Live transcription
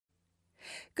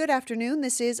Good afternoon,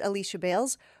 this is Alicia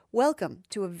Bales. Welcome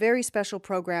to a very special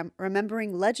program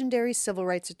remembering legendary civil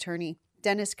rights attorney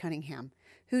Dennis Cunningham,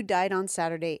 who died on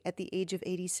Saturday at the age of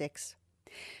 86.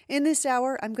 In this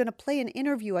hour, I'm going to play an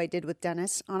interview I did with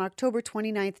Dennis on October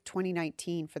 29th,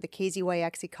 2019 for the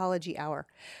KZYX Ecology Hour,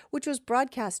 which was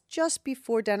broadcast just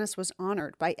before Dennis was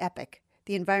honored by EPIC,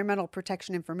 the Environmental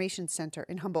Protection Information Center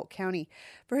in Humboldt County,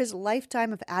 for his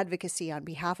lifetime of advocacy on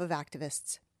behalf of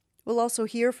activists. We'll also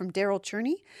hear from Daryl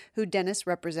Cherney, who Dennis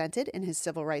represented in his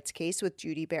civil rights case with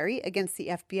Judy Berry against the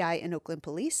FBI and Oakland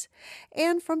Police,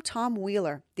 and from Tom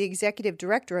Wheeler, the executive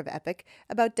director of EPIC,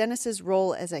 about Dennis's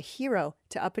role as a hero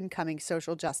to up-and-coming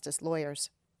social justice lawyers.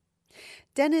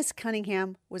 Dennis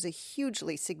Cunningham was a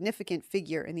hugely significant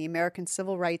figure in the American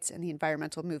civil rights and the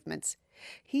environmental movements.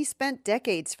 He spent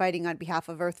decades fighting on behalf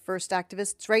of Earth First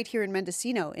activists right here in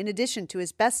Mendocino, in addition to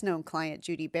his best-known client,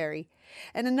 Judy Berry,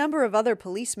 and a number of other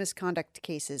police misconduct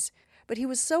cases. But he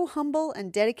was so humble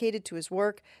and dedicated to his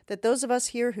work that those of us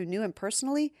here who knew him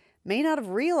personally may not have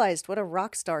realized what a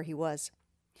rock star he was.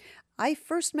 I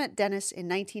first met Dennis in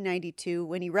 1992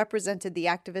 when he represented the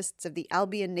activists of the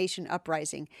Albion Nation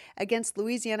Uprising against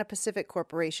Louisiana Pacific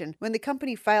Corporation when the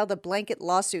company filed a blanket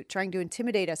lawsuit trying to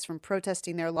intimidate us from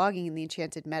protesting their logging in the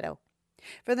Enchanted Meadow.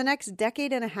 For the next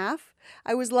decade and a half,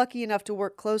 I was lucky enough to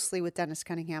work closely with Dennis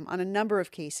Cunningham on a number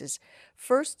of cases,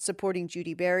 first supporting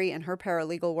Judy Berry and her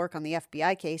paralegal work on the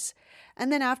FBI case,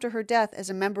 and then after her death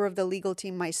as a member of the legal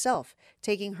team myself,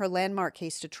 taking her landmark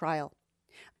case to trial.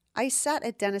 I sat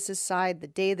at Dennis's side the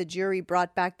day the jury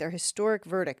brought back their historic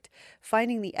verdict,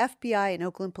 finding the FBI and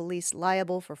Oakland Police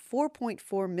liable for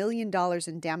 $4.4 million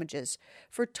in damages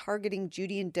for targeting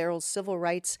Judy and Daryl's civil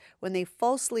rights when they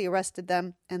falsely arrested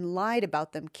them and lied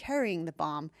about them carrying the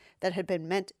bomb that had been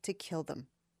meant to kill them.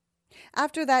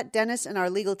 After that, Dennis and our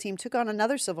legal team took on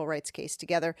another civil rights case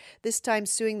together, this time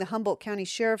suing the Humboldt County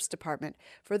Sheriff's Department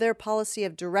for their policy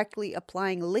of directly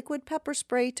applying liquid pepper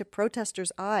spray to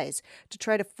protesters' eyes to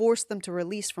try to force them to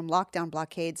release from lockdown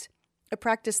blockades, a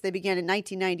practice they began in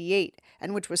 1998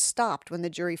 and which was stopped when the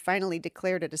jury finally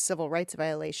declared it a civil rights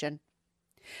violation.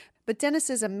 But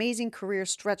Dennis's amazing career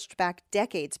stretched back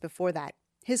decades before that.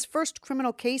 His first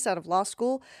criminal case out of law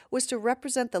school was to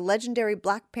represent the legendary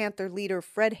Black Panther leader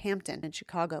Fred Hampton in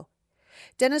Chicago.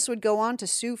 Dennis would go on to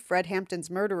sue Fred Hampton's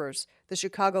murderers, the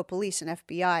Chicago police and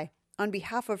FBI, on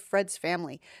behalf of Fred's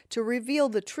family, to reveal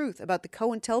the truth about the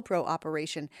COINTELPRO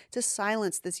operation to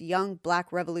silence this young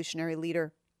Black revolutionary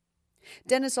leader.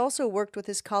 Dennis also worked with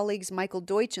his colleagues Michael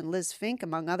Deutsch and Liz Fink,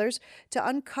 among others, to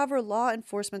uncover law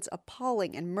enforcement's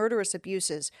appalling and murderous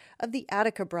abuses of the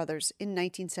Attica brothers in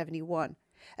 1971.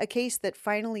 A case that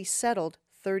finally settled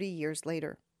 30 years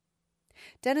later.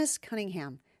 Dennis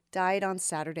Cunningham died on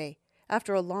Saturday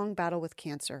after a long battle with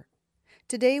cancer.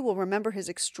 Today we'll remember his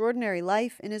extraordinary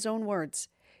life in his own words.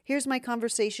 Here's my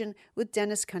conversation with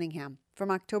Dennis Cunningham from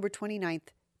October 29th,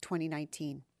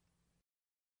 2019.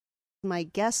 My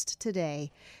guest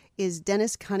today is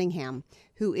Dennis Cunningham,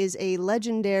 who is a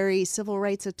legendary civil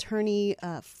rights attorney,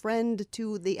 friend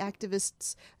to the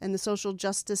activists and the social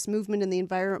justice movement and the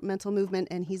environmental movement,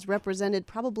 and he's represented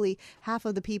probably half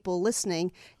of the people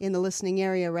listening in the listening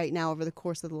area right now over the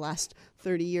course of the last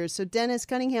 30 years. So Dennis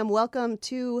Cunningham, welcome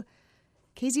to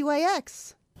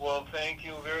KZYX. Well, thank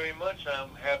you very much.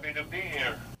 I'm happy to be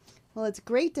here. Well, it's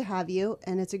great to have you,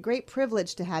 and it's a great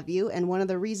privilege to have you. And one of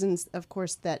the reasons, of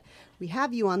course, that we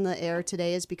have you on the air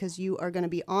today is because you are going to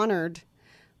be honored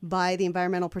by the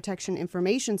Environmental Protection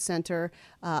Information Center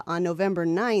on November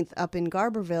 9th up in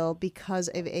Garberville because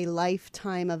of a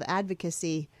lifetime of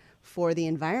advocacy for the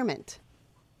environment.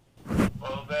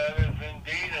 Well, that is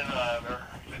indeed an honor,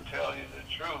 to tell you the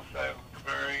truth. I'm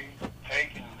very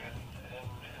taken and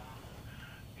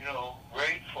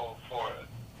grateful for it.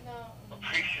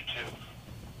 Appreciative.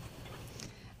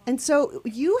 And so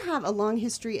you have a long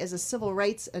history as a civil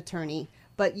rights attorney,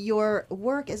 but your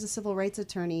work as a civil rights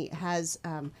attorney has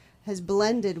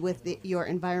blended with the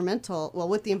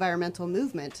environmental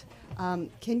movement.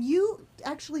 Can you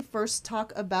actually first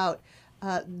talk about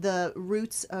the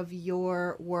roots of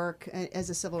your work as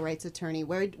a civil rights attorney?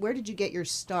 Where did you get your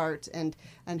start, and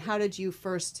how did you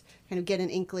first kind of get an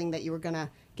inkling that you were going to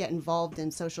get involved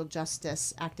in social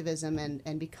justice activism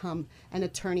and become an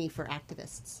attorney for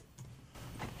activists?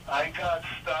 I got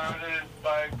started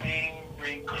by being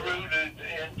recruited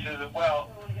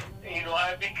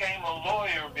I became a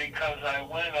lawyer because I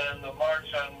went on the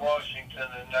March on Washington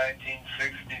in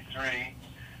 1963,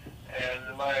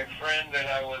 and my friend that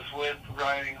I was with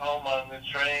riding home on the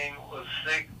train was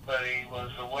sick, but he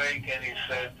was awake, and he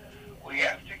said, "We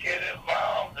have to get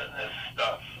involved in this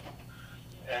stuff."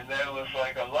 And that was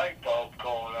like a light bulb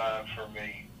going on for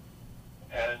me.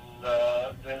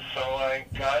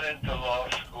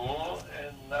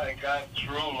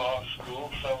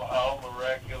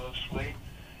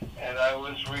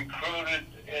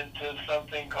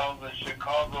 called the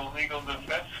Chicago Legal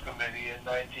Defense Committee in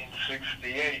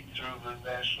 1968 through the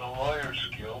National Lawyers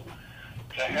Guild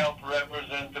to help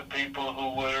represent the people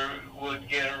who would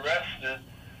get arrested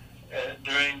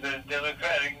during the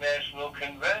Democratic National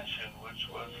Convention, which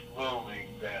was looming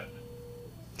then.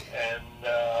 And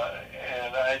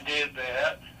I did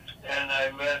that, and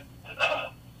I met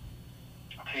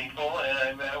people, and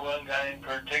I met one guy in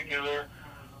particular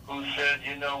who said,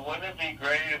 you know, wouldn't it be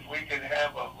great if we could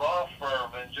have a law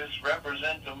firm and just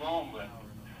represent the movement?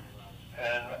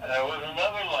 And that was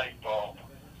another light bulb.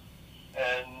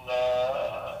 And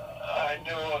I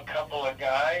knew a couple of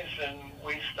guys, and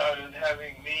we started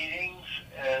having meetings,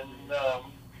 and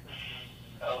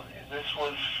this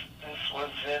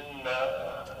was in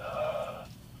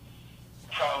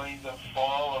probably the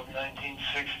fall of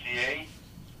 1968,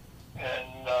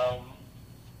 and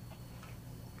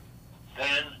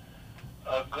then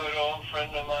a good old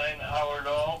friend of mine, Howard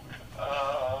Oak,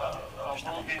 a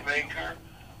movie maker,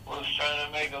 was trying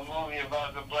to make a movie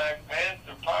about the Black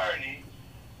Panther Party,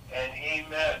 and he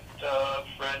met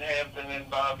Fred Hampton and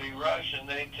Bobby Rush, and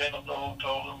they told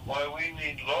him, boy, we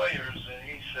need lawyers. And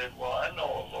he said, well, I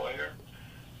know a lawyer.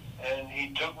 And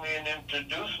he took me and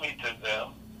introduced me to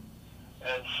them.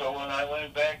 And so when I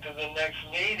went back to the next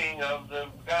meeting of the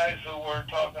guys who were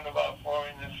talking about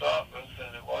forming this office,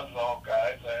 and it was all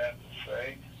guys, I have to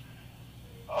say,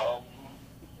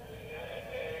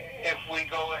 if we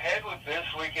go ahead with this,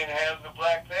 we can have the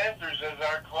Black Panthers as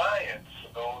our clients.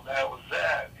 So that was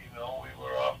that. You know, we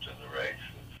were off to the races.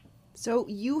 So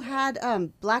you had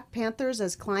Black Panthers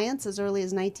as clients as early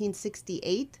as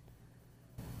 1968?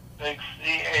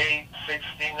 68,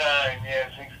 69, yeah,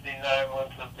 69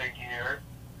 was the big year.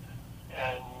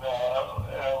 And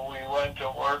we went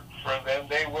to work for them.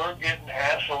 They were getting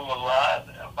hassled a lot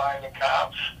by the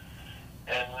cops,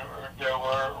 and there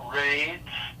were raids,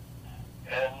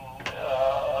 and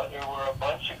there were a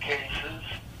bunch of cases.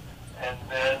 And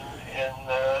then in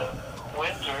the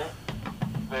winter,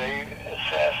 they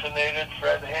assassinated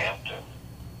Fred Hampton.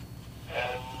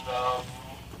 And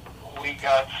we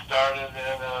got started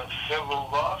in a civil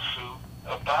lawsuit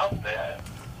about that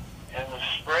in the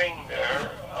spring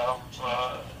there of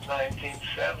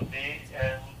 1970,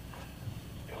 and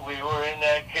we were in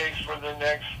that case for the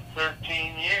next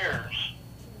 13 years,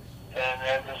 and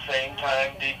at the same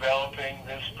time developing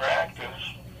this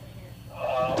practice,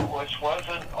 which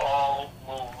wasn't all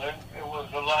movement. It was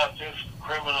a lot just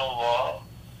criminal law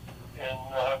in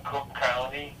Cook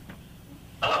County,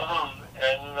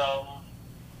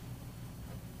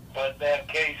 but that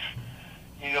case,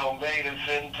 you know, made us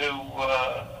into,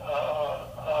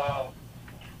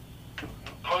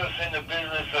 put us in the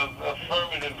business of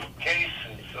affirmative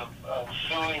cases, of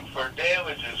suing for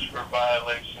damages for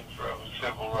violations of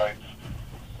civil rights,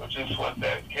 which is what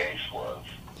that case was.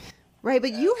 Right,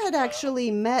 but you had actually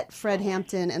met Fred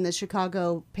Hampton and the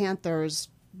Chicago Panthers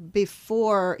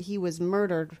before he was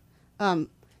murdered. Can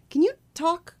you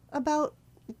talk about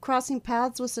crossing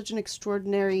paths with such an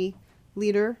extraordinary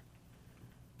leader?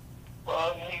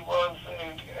 Well, he was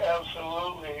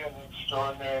absolutely an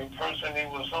extraordinary person. He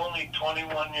was only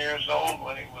 21 years old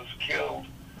when he was killed,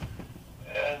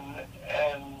 and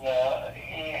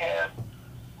he had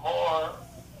more,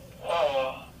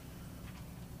 well,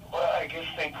 I guess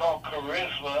they call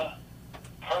charisma,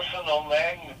 personal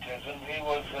magnetism. He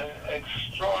was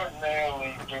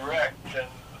extraordinarily direct and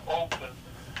open,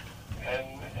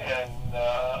 and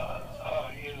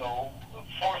you know,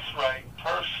 forthright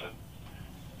person.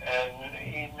 And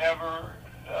he never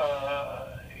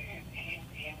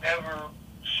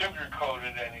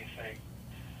sugarcoated anything.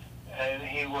 And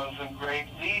he was a great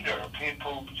leader.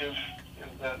 People just,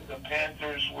 the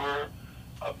Panthers were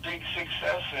a big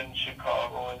success in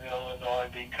Chicago and Illinois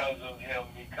because of him,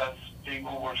 because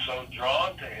people were so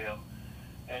drawn to him,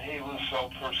 and he was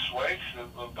so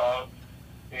persuasive about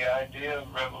the idea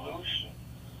of revolution.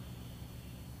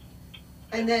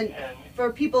 And then,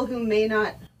 for people who may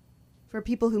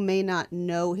not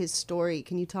know his story,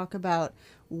 can you talk about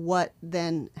what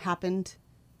then happened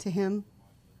to him?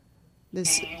 He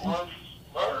was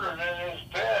murdered in his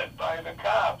bed by the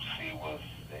cops.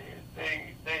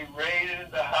 They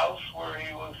raided the house where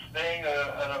he was staying,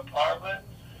 an apartment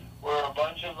where a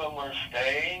bunch of them were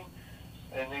staying,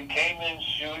 and they came in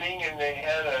shooting, and they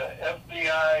had a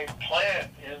FBI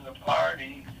plant in the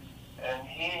party, and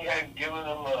he had given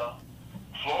them a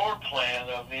floor plan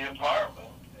of the apartment,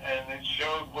 and it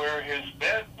showed where his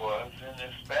bed was in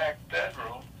his back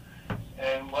bedroom.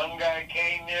 And one guy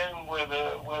came in with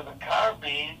a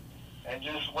carbine and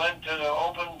just went to the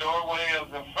open doorway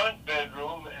of the front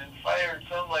bedroom and fired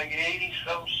some like 80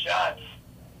 some shots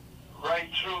right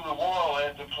through the wall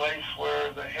at the place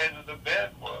where the head of the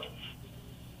bed was.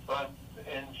 But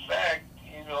in fact,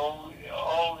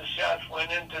 all the shots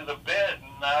went into the bed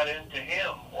and not into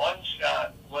him. One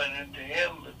shot went into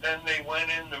him, but then they went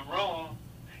in the room.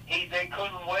 They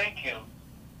couldn't wake him.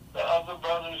 The other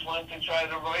brothers went to try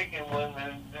to wake him when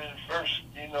the first,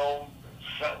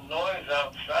 noise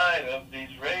outside of these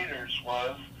raiders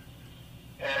was,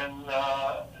 and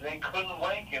they couldn't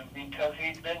wake him because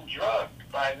he'd been drugged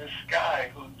by this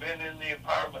guy who'd been in the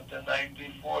apartment the night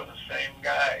before, the same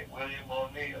guy, William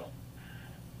O'Neill.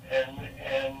 And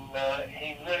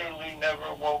he literally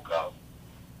never woke up.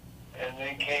 And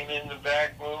they came in the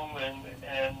back room and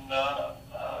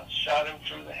shot him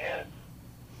through the head,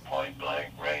 point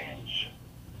blank range,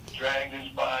 dragged his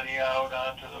body out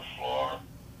onto the floor.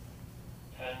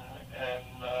 And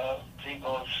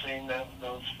people have seen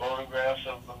those photographs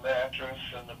of the mattress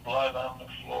and the blood on the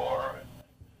floor.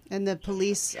 And the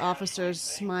police officers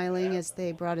smiling as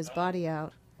they brought his body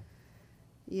out.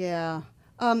 Yeah.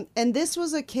 And this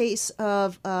was a case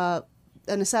of an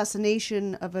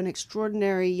assassination of an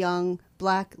extraordinary young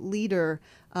black leader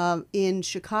in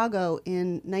Chicago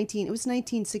in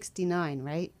 1969,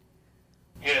 right?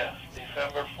 Yes,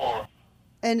 December 4th.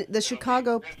 And the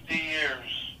Chicago... 50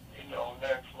 years,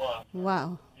 next month.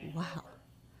 Wow.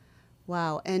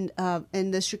 And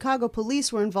the Chicago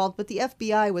police were involved, but the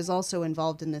FBI was also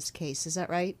involved in this case. Is that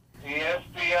right? The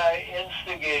FBI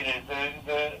instigated the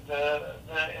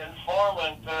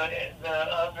informant, the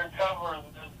undercover,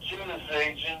 the Judas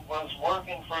agent was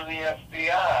working for the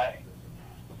FBI,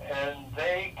 and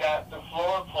they got the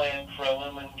floor plan from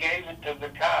him and gave it to the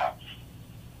cops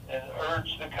and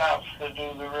urged the cops to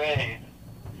do the raid.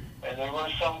 And there were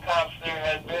some cops. There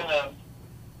had been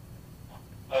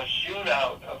a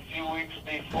shootout a few weeks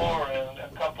before, and a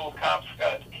couple of cops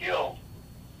got killed.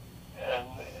 And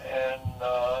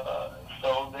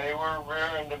so they were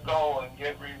raring to go and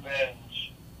get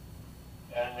revenge.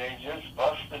 And they just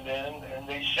busted in, and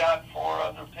they shot 4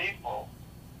 other people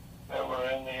that were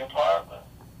in the apartment,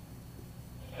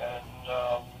 and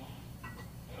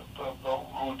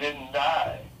who didn't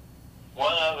die.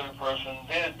 One other person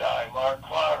did die, Mark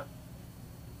Clark,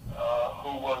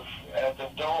 who was at the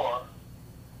door,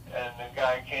 and the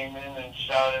guy came in and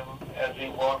shot him as he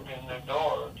walked in the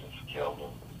door, just killed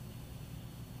him.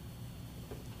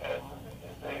 And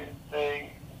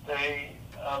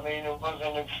it was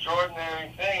an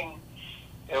extraordinary thing.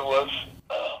 It was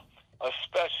a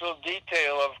special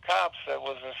detail of cops that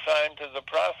was assigned to the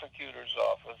prosecutor's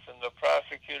office, and the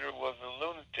prosecutor was a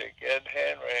lunatic, Ed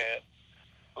Hanrahan,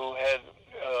 who had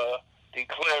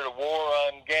declared a war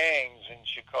on gangs in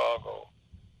Chicago,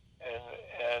 and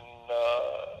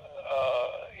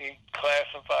he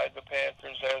classified the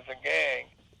Panthers as a gang.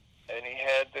 And he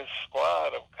had this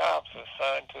squad of cops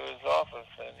assigned to his office,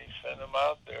 and he sent them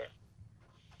out there,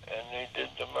 and they did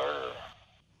the murder.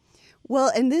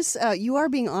 Well, and this, you are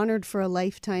being honored for a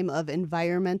lifetime of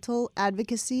environmental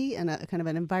advocacy and a kind of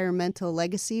an environmental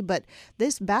legacy. But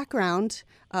this background,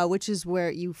 which is where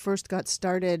you first got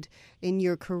started in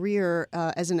your career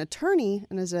as an attorney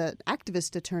and as an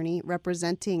activist attorney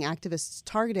representing activists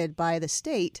targeted by the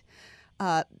state,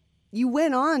 you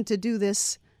went on to do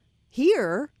this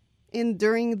here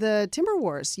during the Timber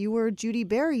Wars. You were Judy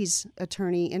Berry's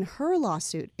attorney in her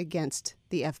lawsuit against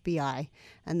the FBI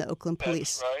and the Oakland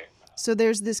Police. That's right. So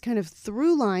there's this kind of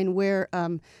through line where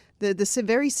the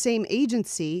very same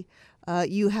agency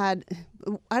you had,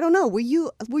 I don't know, were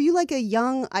you like a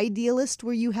young idealist?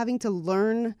 Were you having to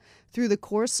learn through the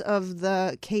course of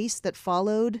the case that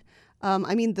followed?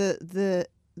 The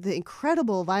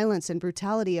incredible violence and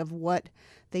brutality of what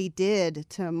they did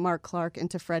to Mark Clark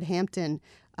and to Fred Hampton.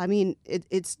 I mean, it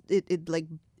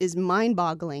is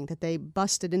mind-boggling that they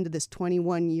busted into this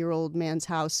 21-year-old man's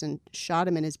house and shot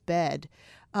him in his bed.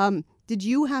 Did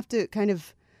you have to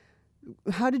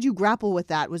how did you grapple with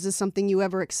that? Was this something you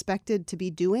ever expected to be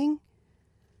doing?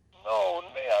 No,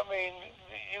 I mean,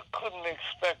 you couldn't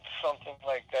expect something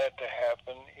like that to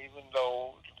happen, even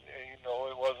though,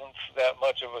 it wasn't that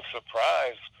much of a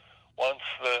surprise once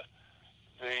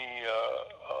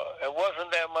it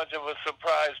wasn't that much of a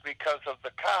surprise because of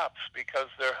the cops, because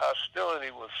their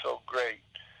hostility was so great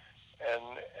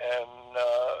and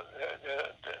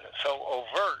so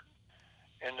overt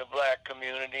in the black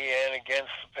community and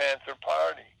against the Panther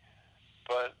Party.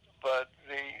 But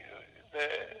the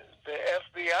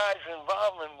FBI's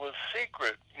involvement was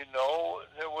secret.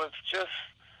 There was just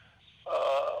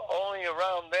only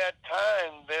around that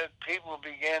time that people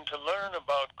began to learn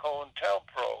about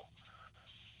COINTELPRO.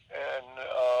 And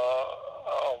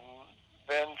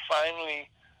then finally,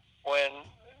 when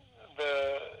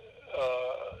the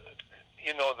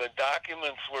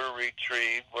were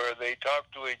retrieved, where they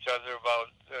talked to each other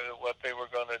about what they were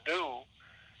going to do,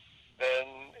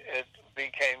 then it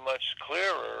became much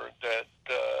clearer that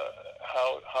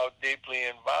how deeply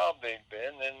involved they'd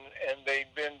been, and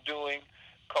they'd been doing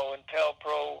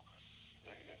COINTELPRO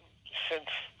since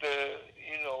the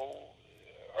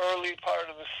early part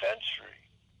of the century.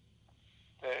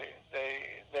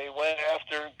 They went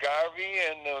after Garvey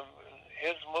and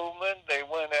his movement. They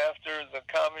went after the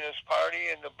Communist Party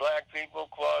and the black people,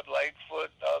 Claude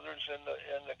Lightfoot, others in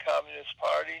the Communist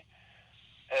Party,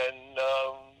 and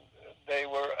they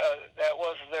were that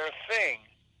was their thing.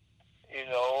 In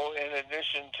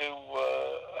addition to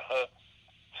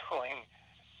doing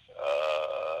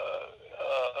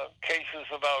cases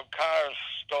about cars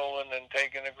stolen and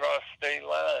taken across state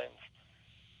lines.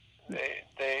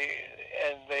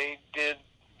 They did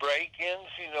break-ins,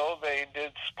 they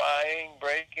did spying,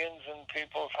 break-ins in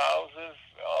people's houses,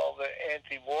 all the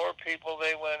anti-war people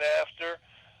they went after.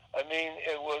 I mean,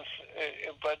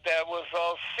 but that was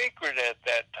all secret at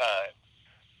that time.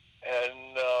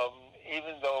 And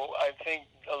even though I think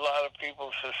a lot of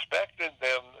people suspected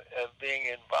them of being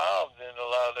involved in a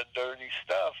lot of dirty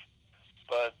stuff,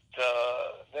 but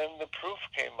then the proof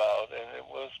came out, and it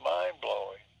was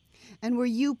mind-blowing. And were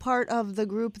you part of the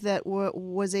group that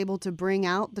was able to bring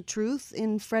out the truth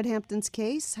in Fred Hampton's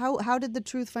case? How did the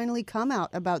truth finally come out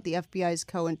about the FBI's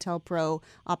COINTELPRO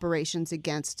operations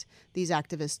against these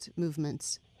activist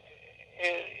movements?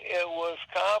 It was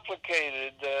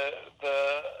complicated.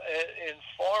 The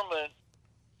informant,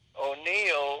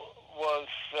 O'Neill, was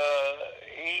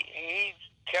he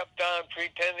kept on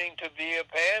pretending to be a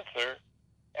Panther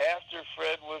after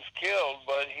Fred was killed,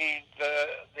 but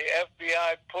the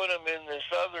FBI put him in this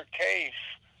other case,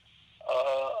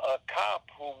 a cop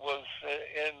who was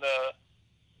in a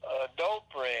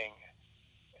dope ring,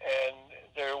 and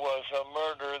there was a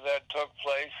murder that took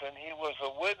place, and he was a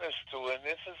witness to it. And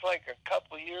this is like a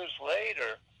couple years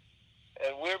later,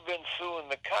 and we've been suing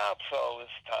the cops all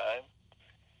this time,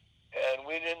 and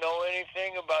we didn't know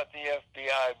anything about the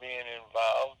FBI being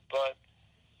involved, but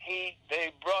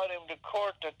they brought him to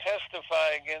court to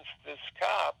testify against this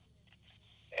cop,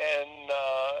 and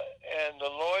the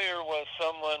lawyer was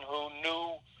someone who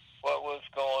knew what was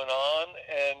going on,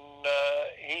 and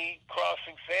he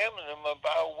cross-examined him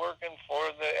about working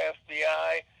for the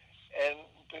FBI and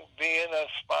being a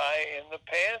spy in the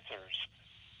Panthers,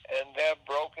 and that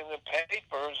broke in the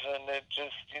papers, and it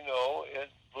just it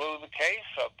blew the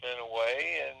case up in a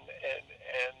way, and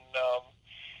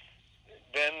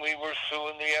then we were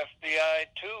suing the FBI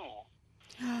too.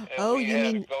 And we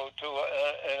had to go to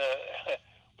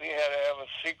we had to have a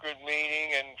secret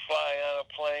meeting and fly on a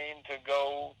plane to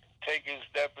go take his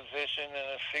deposition in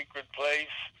a secret place,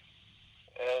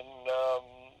 and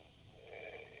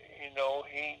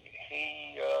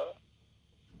he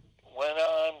went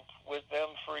on with them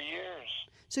for years.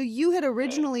 So you had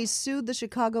originally sued the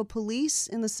Chicago police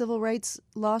in the civil rights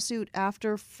lawsuit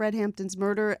after Fred Hampton's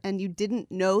murder, and you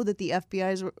didn't know that the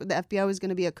FBI was going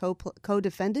to be a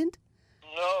co-defendant?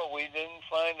 No, we didn't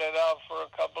find that out for a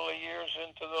couple of years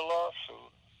into the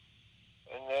lawsuit,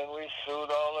 and then we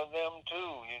sued all of them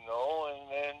too, and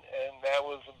that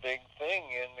was a big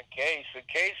thing in the case. The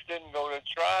case didn't go to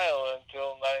trial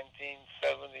until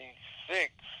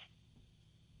 1976,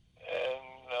 and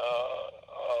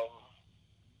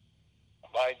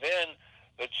by then,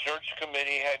 the church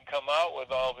committee had come out with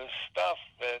all this stuff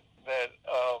that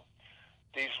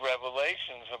these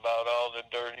revelations about all the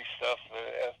dirty stuff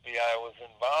the FBI was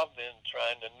involved in,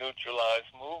 trying to neutralize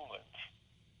movements.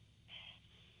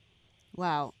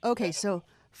 Wow. Okay, so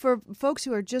for folks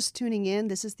who are just tuning in,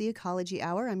 this is the Ecology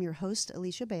Hour. I'm your host,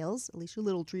 Alicia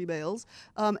Littletree Bales,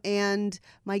 and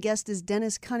my guest is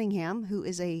Dennis Cunningham, who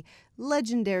is a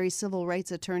legendary civil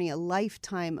rights attorney, a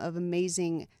lifetime of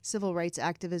amazing civil rights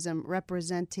activism,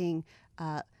 representing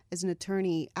as an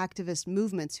attorney activist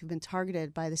movements who've been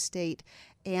targeted by the state.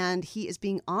 And he is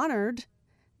being honored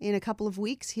in a couple of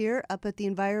weeks here up at the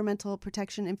Environmental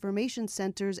Protection Information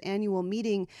Center's annual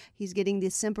meeting. He's getting the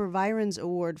Semper Virens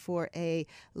Award for a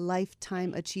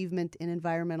lifetime achievement in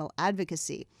environmental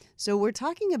advocacy. So we're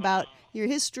talking about your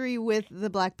history with the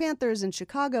Black Panthers in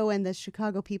Chicago and the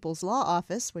Chicago People's Law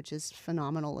Office, which is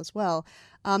phenomenal as well.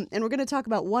 And we're going to talk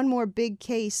about one more big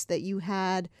case that you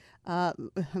had.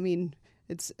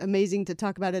 It's amazing to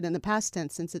talk about it in the past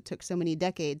tense since it took so many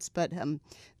decades, but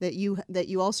that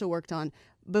you also worked on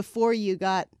before you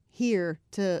got here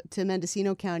to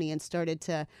Mendocino County and started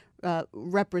to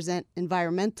represent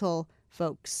environmental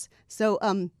folks. So,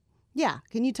 can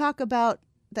you talk about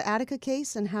the Attica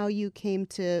case and how you came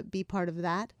to be part of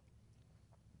that?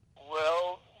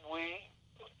 Well,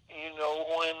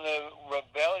 when the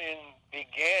rebellion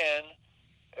began,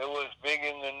 it was big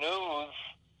in the news,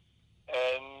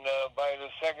 and by the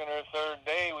second or third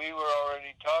day, we were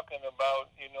already talking about,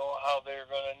 how they're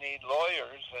going to need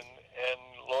lawyers, and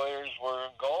lawyers were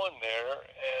going there,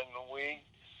 and we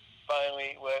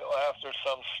finally, after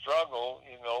some struggle,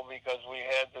 because we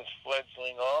had this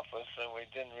fledgling office and we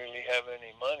didn't really have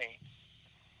any money,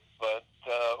 but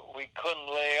we couldn't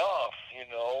lay off,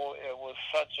 It was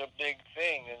such a big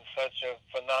thing and such a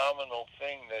phenomenal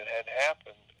thing that had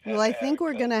happened. Well, I think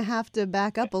we're going to have to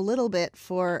back up a little bit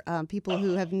for people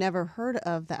who have never heard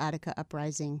of the Attica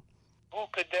Uprising. Who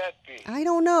could that be? I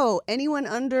don't know. Anyone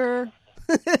under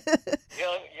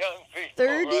young people,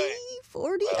 30, right.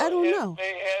 40? Well, I don't know.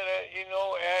 They had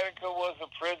Attica was a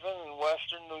prison in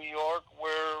western New York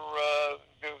where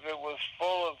it was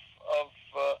full of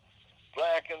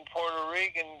black and Puerto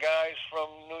Rican guys from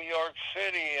New York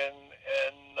City and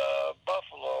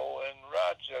Buffalo and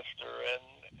Rochester, and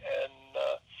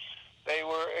they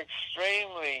were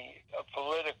extremely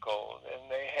political, and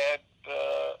they had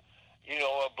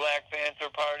a Black Panther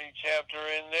Party chapter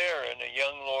in there, and a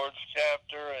Young Lords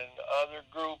chapter, and other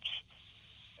groups,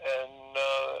 and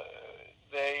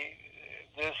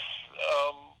this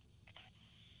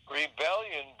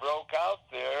rebellion broke out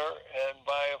there, and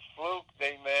by a fluke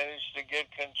they managed to get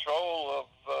control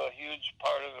of a huge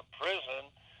part of the prison,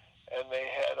 and they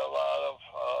had a lot of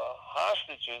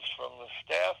hostages from the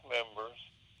staff members,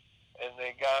 and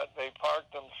they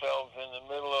parked themselves in the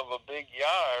middle of a big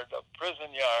yard, a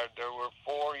prison yard. There were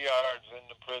 4 yards in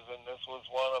the prison. This was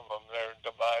one of them. They're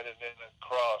divided in a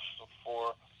cross of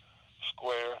 4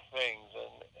 square things,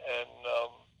 and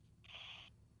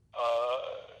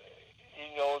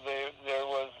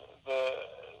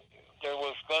there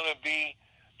was going to be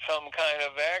some kind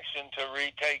of action to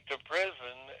retake the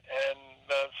prison, and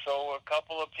so a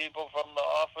couple of people from the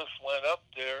office went up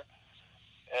there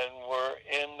and were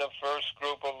in the first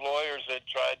group of lawyers that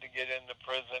tried to get into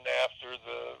prison after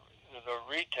the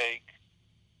retake,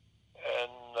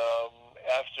 and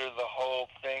after the whole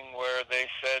thing where they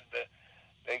said that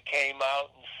they came out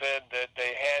and said that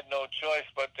they had no choice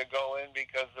but to go in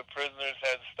because the prisoners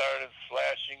had started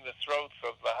slashing the throats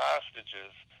of the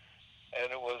hostages, and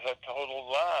it was a total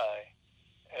lie.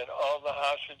 And all the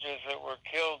hostages that were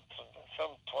killed,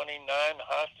 some 29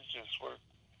 hostages were,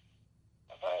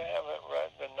 I haven't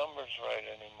read the numbers right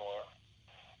anymore,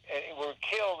 and were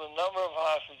killed. A number of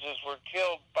hostages were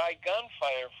killed by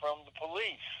gunfire from the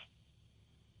police.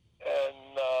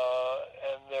 And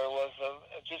there was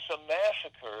just a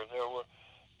massacre. It was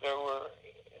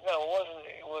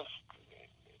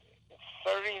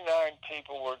 39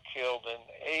 people were killed, and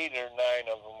 8 or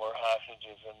 9 of them were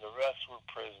hostages, and the rest were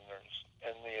prisoners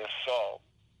in the assault.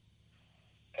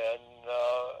 And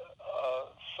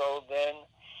so then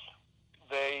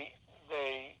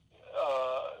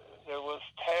there was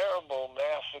terrible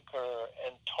massacre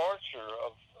and torture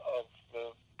of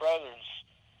the brothers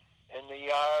in the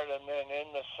yard and then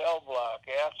in the cell block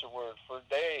afterward for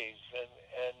days,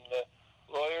 and the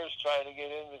lawyers tried to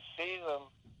get in to see them,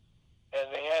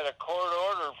 and they had a court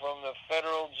order from the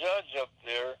federal judge up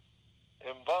there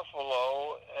in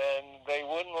Buffalo, and they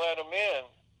wouldn't let them in.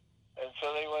 And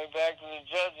so they went back to the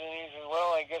judge, and he said,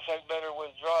 well, I guess I'd better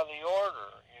withdraw the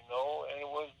order, and it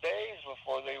was days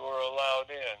before they were allowed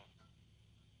in.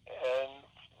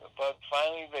 But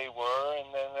finally they were, and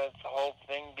then that whole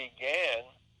thing began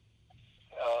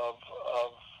of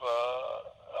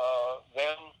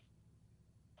them,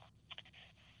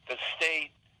 the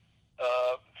state,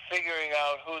 figuring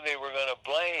out who they were going to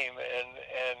blame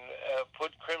and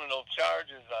put criminal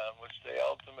charges on, which they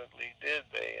ultimately did.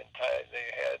 They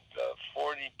had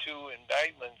 42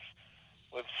 indictments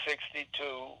with 62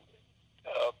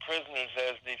 prisoners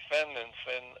as defendants,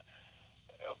 and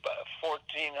about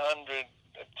 1,400,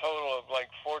 a total of like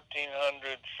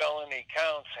 1,400 felony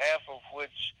counts, half of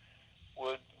which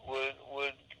would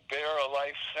bear a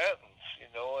life sentence,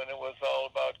 and it was all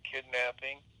about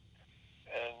kidnapping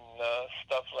and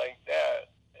stuff like that.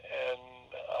 And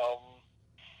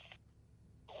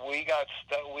we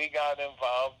got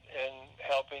involved in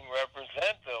helping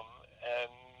represent them, and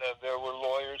there were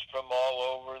lawyers from all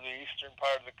over the eastern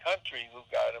part of the country who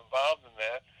got involved in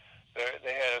that.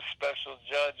 They had a special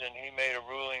judge, and he made a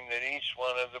ruling that each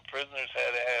one of the prisoners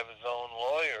had to have his own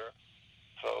lawyer.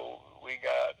 So we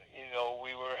got,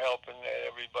 we were helping,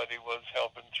 everybody was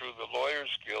helping through the Lawyers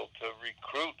Guild to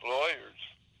recruit lawyers.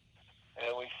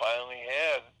 And we finally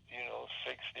had,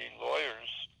 60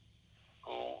 lawyers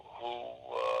who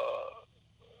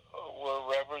were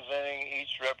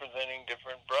each representing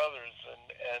different brothers.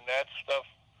 And that stuff,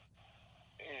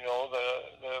 all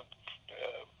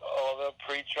the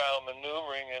pretrial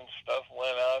maneuvering and stuff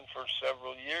went on for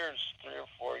several years, 3 or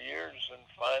 4 years, and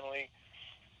finally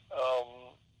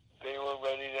they were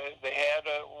ready to. They had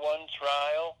one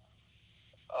trial.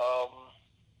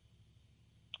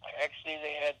 Actually,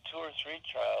 they had 2 or 3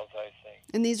 trials, I think.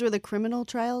 And these were the criminal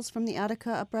trials from the Attica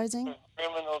uprising? The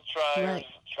criminal trials, Right.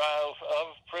 trials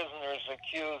of prisoners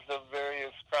accused of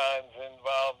various crimes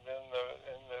involved in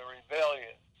the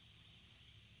rebellion.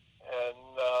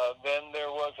 And then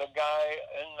there was a guy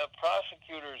in the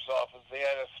prosecutor's office. They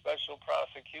had a special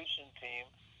prosecution team,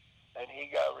 and he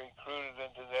got recruited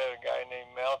into that, a guy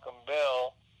named Malcolm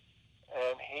Bell,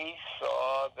 and he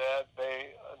saw that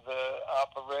the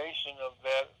operation of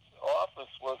that office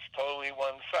was totally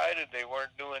one-sided. They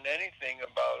weren't doing anything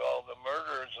about all the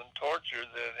murders and torture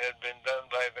that had been done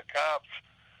by the cops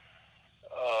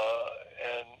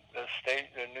and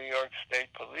the New York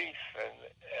State Police, and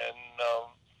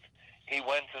he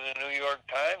went to the New York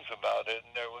Times about it,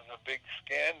 and there was a big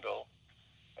scandal,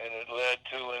 and it led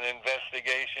to an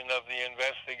investigation of the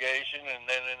investigation, and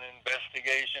then an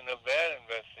investigation of that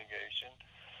investigation.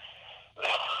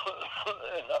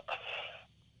 And,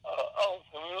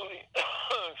 ultimately,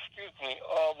 excuse me,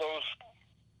 all those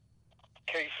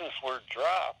cases were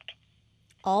dropped.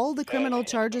 All the criminal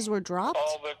charges were dropped?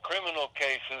 All the criminal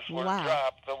cases were Wow.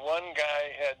 dropped. The one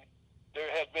guy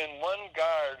there had been one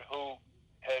guard who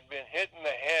had been hit in the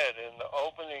head in the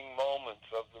opening moments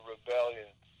of the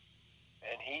rebellion,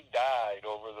 and he died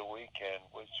over the weekend,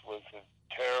 which was a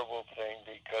terrible thing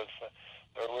because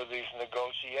there were these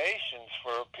negotiations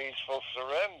for a peaceful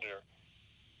surrender,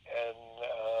 and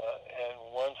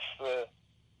once this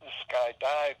guy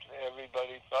died,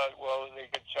 everybody thought, well, they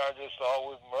could charge us all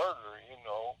with murder,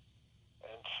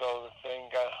 and so the thing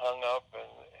got hung up,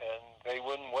 and they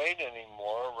wouldn't wait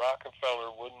anymore.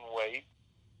 Rockefeller wouldn't wait,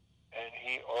 and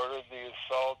he ordered the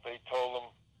assault. They told him,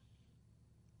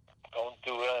 don't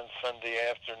do it on Sunday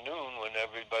afternoon when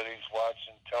everybody's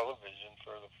watching television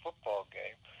for the football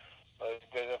game, but he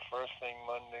did it first thing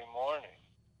Monday morning.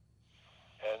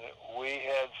 And we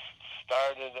had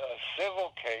started a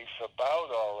civil case about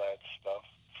all that stuff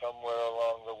somewhere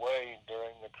along the way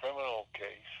during the criminal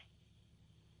case.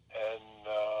 And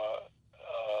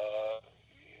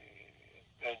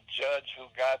the judge who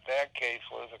got that case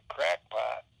was a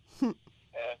crackpot.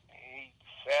 And he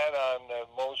sat on the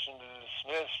motion to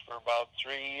dismiss for about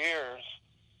 3 years.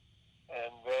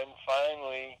 And then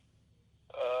finally,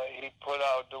 he put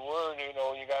out the word,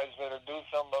 you guys better do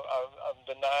something. I'm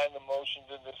denying the motion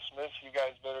to dismiss. You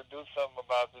guys better do something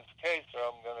about this case or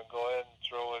I'm going to go ahead and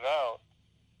throw it out.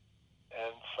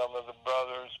 And some of the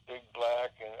brothers, Big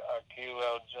Black and Akil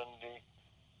Al-Jundi,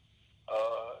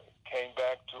 came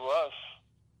back to us.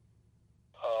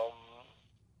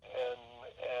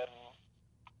 And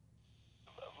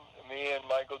me and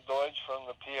Michael Deutsch from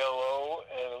the PLO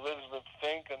and Elizabeth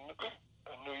Fink, a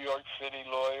New York City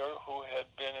lawyer who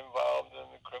had been involved in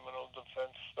the criminal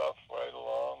defense stuff right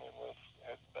along and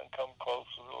had come close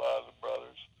with a lot of the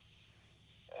brothers.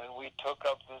 And we took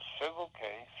up this civil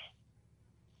case,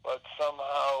 but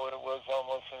somehow it was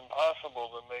almost impossible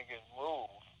to make it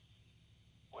move.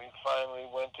 We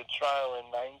finally went to trial in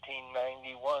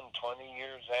 1991, 20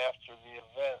 years after the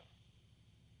event.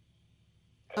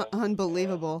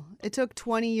 Unbelievable. It took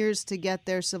 20 years to get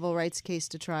their civil rights case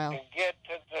to trial. To get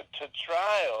to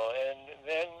trial, and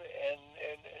then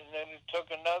it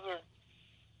took another,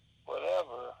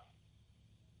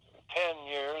 10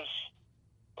 years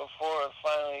before it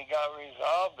finally got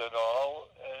resolved at all,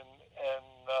 and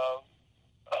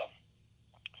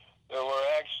there were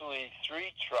actually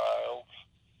 3 trials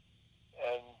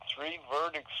and 3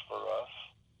 verdicts for us.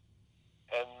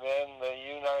 And then the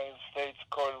United States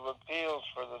Court of Appeals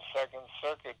for the Second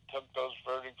Circuit took those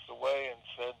verdicts away and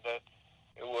said that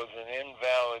it was an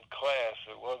invalid class.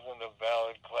 It wasn't a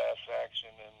valid class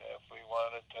action, and if we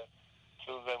wanted to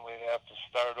sue them, we'd have to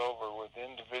start over with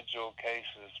individual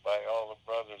cases by all the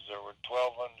brothers. There were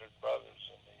 1,200 brothers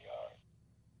in the yard.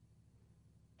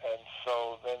 And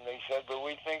so then they said, but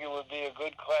we think it would be a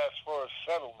good class for a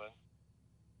settlement.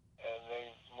 And they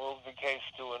moved the case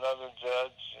to another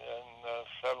judge, and the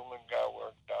settlement got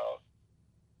worked out.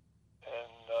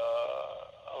 And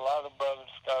a lot of brothers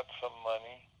got some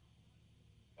money,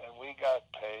 and we got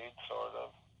paid, sort of.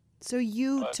 So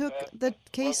you took the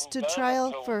case to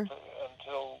trial until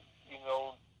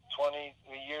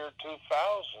the year 2000.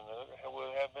 It would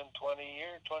have been 29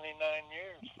 years,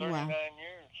 39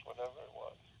 years, whatever it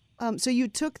was. So you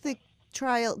took the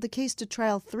case to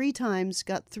trial 3 times,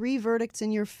 got 3 verdicts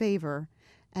in your favor,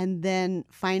 and then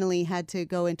finally had to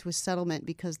go into a settlement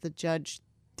because the judge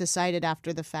decided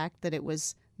after the fact that it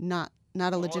was not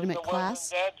not a legitimate It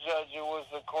class? wasn't that judge, it was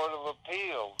the Court of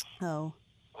Appeals. Oh.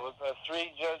 It was a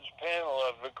 3-judge panel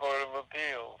of the Court of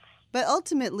Appeals. But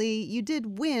ultimately, you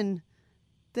did win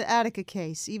the Attica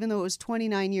case, even though it was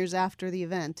 29 years after the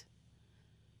event.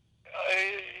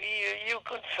 You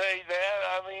could say that.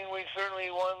 I mean, we certainly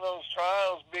won those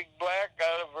trials. Big Black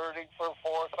got a verdict for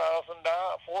 $4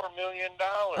 million.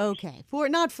 Okay,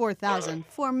 not 4,000,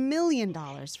 $4 million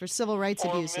for civil rights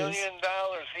abuses. $4 million.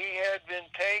 He had been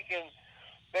taken.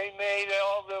 They made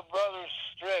all the brothers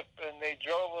strip, and they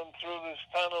drove them through this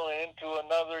tunnel into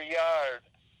another yard,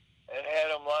 and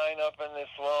had them line up in this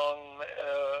long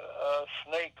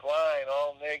snake line,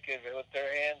 all naked, with their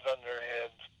hands on their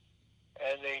heads.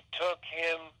 And they took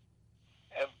him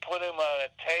and put him on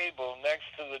a table next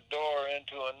to the door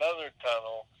into another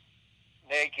tunnel,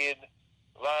 naked,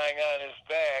 lying on his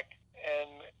back,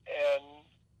 and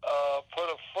put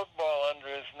a football under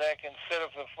his neck, and said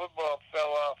if the football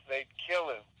fell off, they'd kill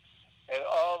him. And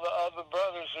all the other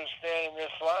brothers who stand in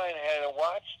this line had to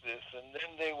watch this, and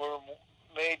then they were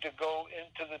made to go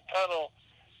into the tunnel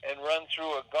and run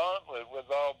through a gauntlet with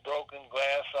all broken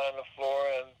glass on the floor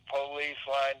and police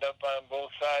lined up on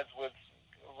both sides with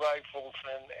rifles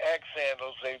and axe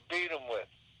handles they beat them with.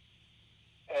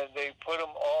 And they put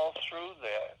them all through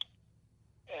that.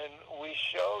 And we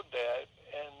showed that.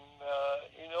 And,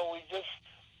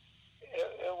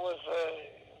 it was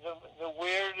the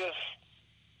weirdest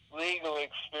legal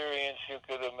experience you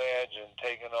could imagine,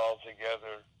 taken all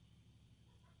together.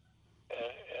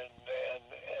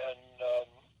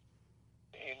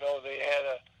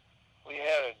 We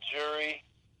had a jury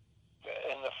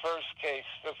in the first case.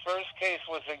 The first case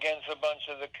was against a bunch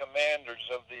of the commanders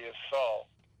of the assault,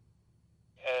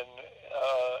 and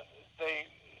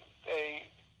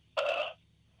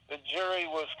the jury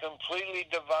was completely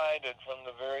divided from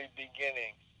the very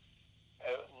beginning.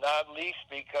 Not least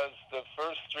because the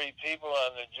first 3 people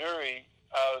on the jury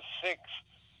out of 6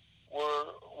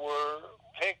 were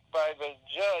picked by the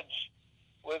judge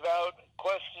without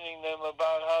questioning them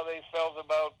about how they felt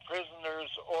about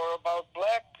prisoners or about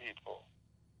black people.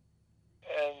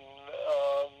 And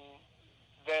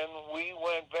then we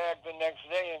went back the next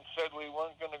day and said we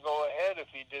weren't going to go ahead if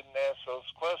he didn't ask those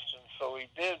questions. So he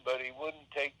did, but he wouldn't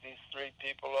take these 3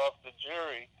 people off the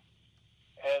jury.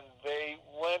 And they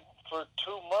went for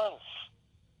 2 months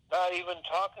not even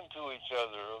talking to each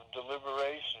other of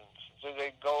deliberations. So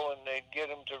they'd go and they'd get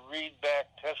him to read back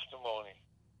testimony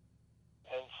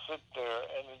and sit there.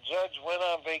 And the judge went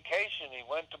on vacation. He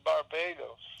went to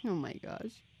Barbados. Oh, my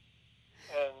gosh.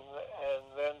 And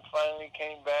then finally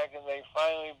came back, and they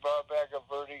finally brought back a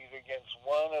verdict against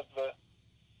one of the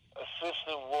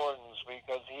assistant wardens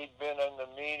because he'd been in the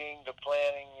meeting, the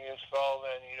planning, the assault,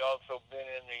 and he'd also been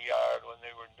in the yard when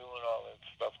they were doing all that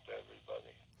stuff to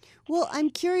everybody. Well, I'm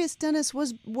curious, Dennis,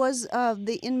 was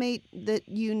the inmate that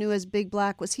you knew as Big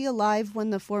Black, was he alive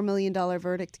when the $4 million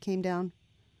verdict came down?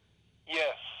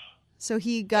 Yes. So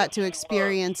he got to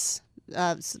experience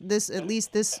this, at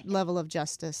least this level of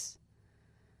justice.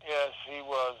 Yes, he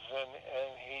was, and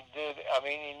he did. I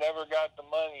mean, he never got the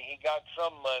money. He got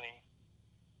some money,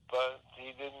 but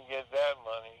he didn't get that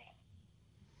money.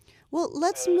 Well,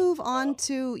 let's move on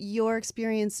to your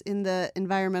experience in the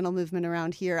environmental movement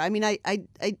around here. I mean,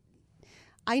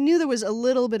 I knew there was a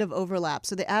little bit of overlap.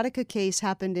 So the Attica case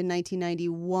happened in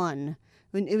 1991.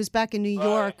 When it was back in New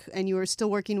York, and you were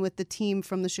still working with the team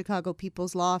from the Chicago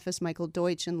People's Law Office, Michael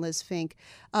Deutsch and Liz Fink.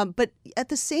 But at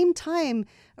the same time,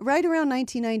 right around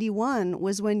 1991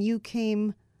 was when you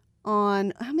came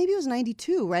on, maybe it was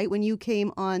 92, right? When you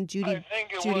came on Judy Berry's case. I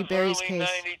think it was early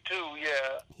 92,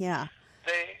 yeah. Yeah.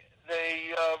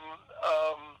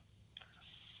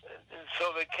 So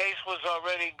the case was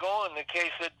already going, the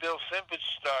case that Bill Simpich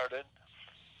started.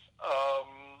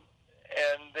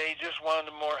 And they just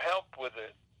wanted more help with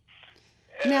it.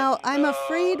 Now, I'm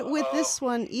afraid with this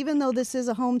one, even though this is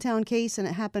a hometown case and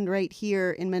it happened right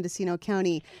here in Mendocino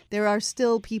County, there are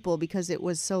still people, because it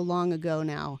was so long ago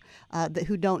now,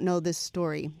 who don't know this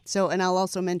story. So, and I'll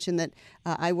also mention that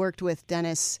I worked with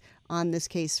Dennis on this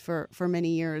case for many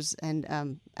years,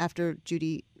 and after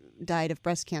Judy died of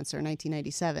breast cancer in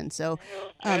 1997. So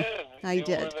I did.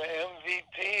 You were the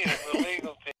MVP of the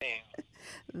legal team.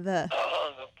 The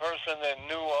person that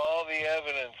knew all the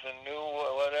evidence and knew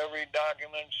what every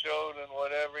document showed and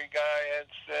what every guy had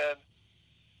said.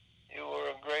 You were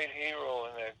a great hero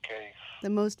in that case. The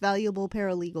most valuable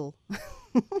paralegal.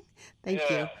 Thank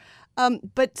you. Yeah.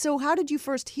 But so how did you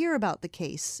first hear about the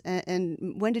case,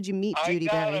 and when did you meet Judy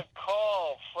Berry? I got a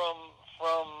call from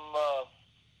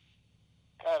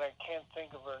God, I can't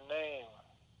think of her name.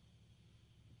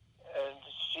 And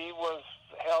she was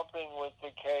helping with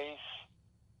the case.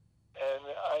 and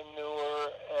I knew her,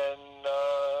 and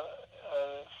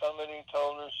somebody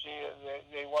told her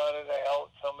they wanted to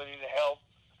help somebody to help,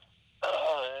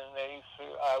 and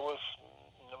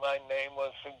my name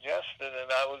was suggested,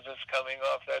 and I was just coming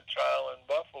off that trial in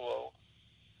Buffalo.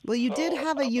 Well, you did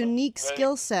have a unique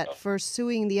skill set for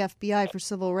suing the FBI for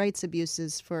civil rights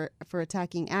abuses for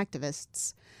attacking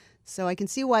activists. So I can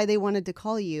see why they wanted to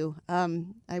call you.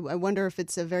 I wonder if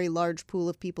it's a very large pool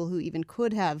of people who even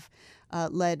could have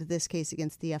led this case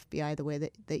against the FBI the way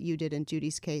that you did in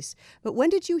Judy's case. But when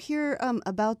did you hear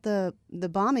about the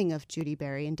bombing of Judy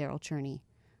Berry and Daryl Cherney?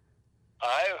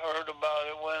 I heard about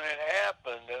it when it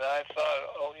happened, and I thought,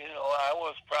 I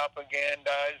was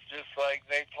propagandized just like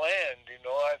they planned.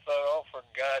 I thought, oh, for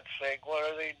God's sake, what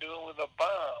are they doing with a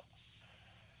bomb?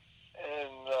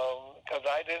 And because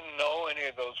I didn't know any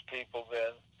of those people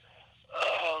then.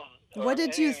 What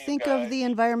did you think of the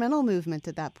environmental movement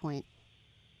at that point?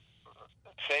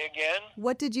 Say again?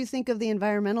 What did you think of the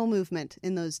environmental movement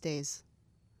in those days?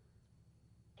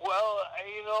 Well,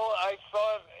 I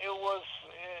thought it was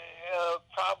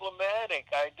problematic.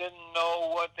 I didn't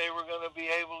know what they were going to be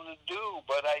able to do,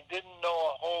 but I didn't know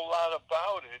a whole lot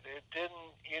about it. It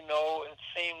didn't, it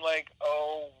seemed like,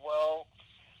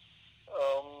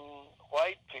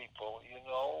 white people,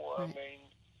 Right. I mean,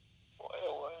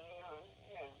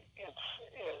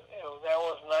 that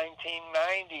was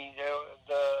 1990.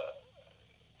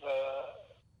 The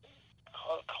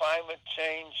climate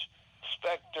change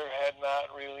specter had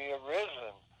not really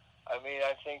arisen. I mean,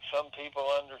 I think some people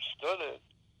understood it,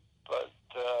 but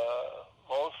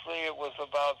mostly it was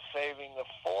about saving the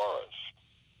forest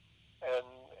and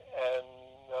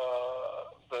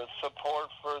the support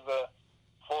for the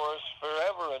Forest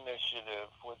Forever initiative,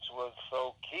 which was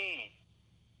so key,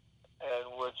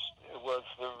 and which was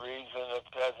the reason,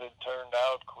 as it turned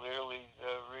out clearly,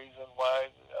 the reason why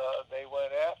they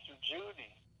went after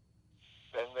Judy.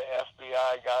 Then the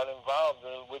FBI got involved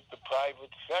with the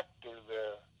private sector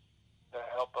there to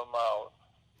help them out.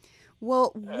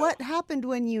 Well, what happened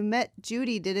when you met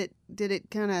Judy? Did it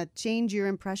kind of change your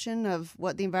impression of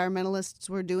what the environmentalists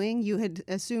were doing? You had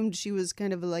assumed she was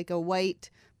kind of like a white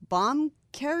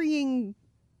bomb-carrying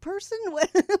person?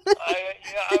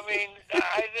 I mean,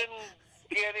 I didn't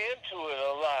get into it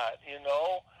a lot,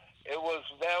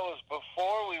 That was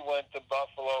before we went to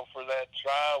Buffalo for that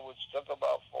trial, which took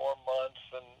about 4 months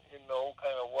and,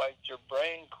 kind of wiped your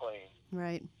brain clean.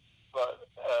 Right. But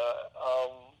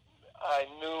I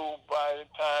knew by the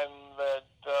time that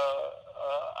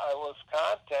I was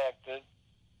contacted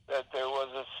that there was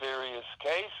a serious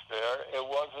case there. It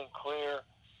wasn't clear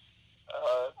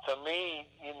to me,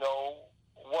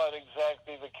 what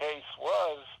exactly the case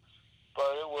was,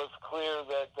 but it was clear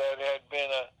that had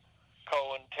been a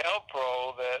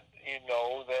COINTELPRO, that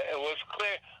that it was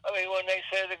clear. I mean, when they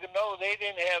said no, they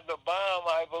didn't have the bomb,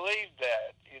 I believed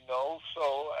that,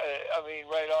 So I mean,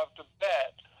 right off the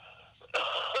bat,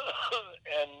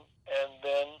 and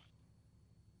then,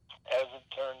 as it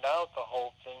turned out, the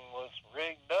whole thing was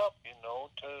rigged up,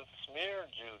 to smear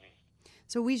Judy.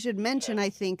 So we should mention, I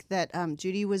think, that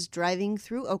Judy was driving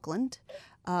through Oakland.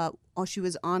 She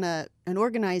was on an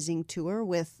organizing tour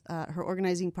with her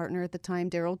organizing partner at the time,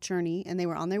 Daryl Cherney, and they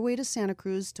were on their way to Santa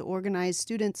Cruz to organize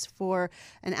students for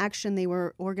an action they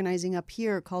were organizing up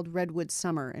here called Redwood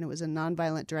Summer, and it was a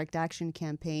nonviolent direct action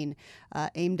campaign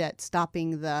aimed at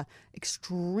stopping the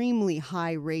extremely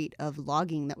high rate of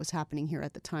logging that was happening here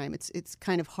at the time. It's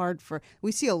kind of hard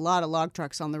we see a lot of log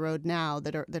trucks on the road now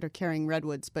that are carrying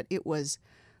redwoods, but it was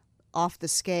off the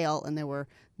scale, and there were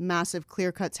massive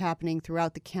clear cuts happening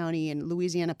throughout the county, and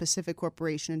Louisiana Pacific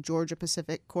Corporation and Georgia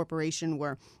Pacific Corporation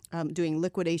were doing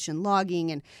liquidation logging,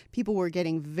 and people were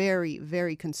getting very,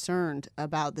 very concerned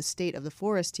about the state of the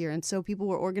forest here. And so people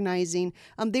were organizing.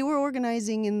 They were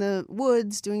organizing in the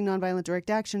woods, doing nonviolent direct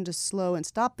action to slow and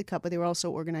stop the cut, but they were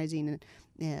also organizing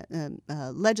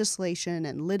legislation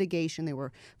and litigation. They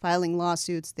were filing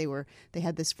lawsuits. They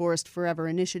had this Forest Forever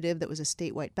initiative that was a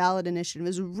statewide ballot initiative. It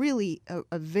was really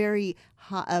a very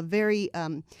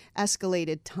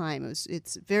escalated time.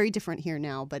 It's very different here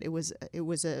now, but it was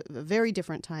a very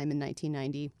different time in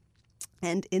 1990.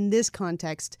 And in this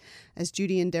context, as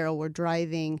Judy and Daryl were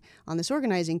driving on this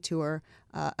organizing tour,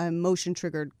 a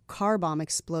motion-triggered car bomb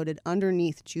exploded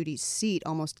underneath Judy's seat,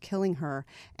 almost killing her.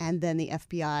 And then the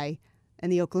FBI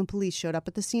and the Oakland police showed up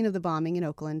at the scene of the bombing in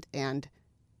Oakland and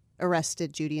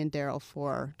arrested Judy and Daryl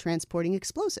for transporting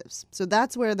explosives. So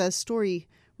that's where the story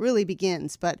really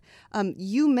begins. But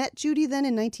you met Judy then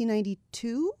in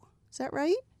 1992? Is that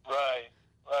right? Right.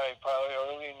 Probably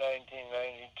early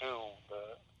 1992.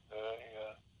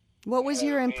 What was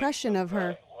your impression of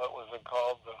her? What was it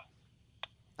called?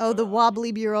 Oh, the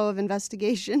Wobbly Bureau of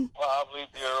Investigation. Wobbly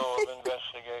Bureau of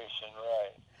Investigation,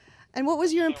 right. And what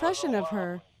was your She impression was of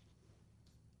her?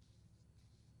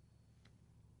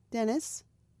 Dennis?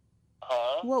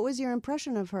 Huh? What was your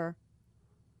impression of her?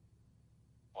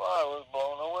 Well, I was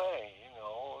blown away,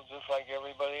 just like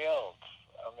everybody else.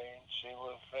 I mean, she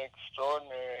was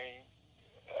extraordinary.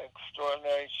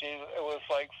 It was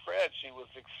like Fred. She was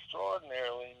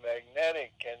extraordinarily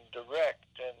magnetic and direct,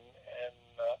 and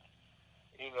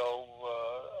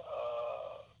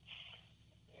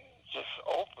just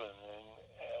open,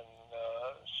 and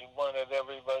she wanted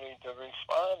everybody to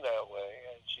respond that way,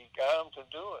 and she got them to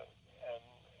do it, and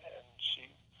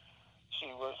she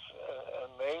was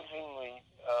amazingly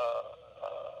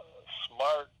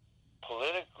smart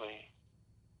politically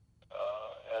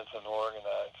as an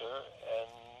organizer,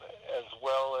 and as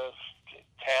well as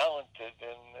talented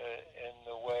in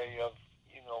the way of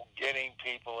getting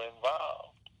people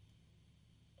involved.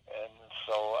 And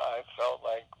so I felt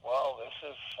like, wow, this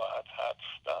is hot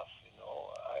stuff,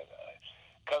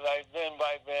 because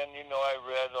by then, I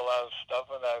read a lot of stuff,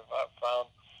 and I found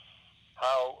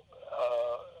how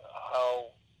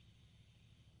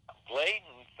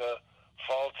blatant the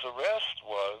false arrest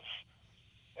was,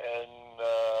 and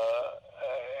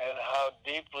how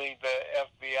deeply the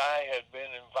FBI had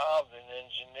been involved in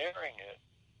engineering it,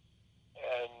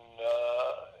 and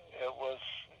it was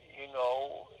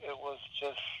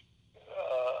just,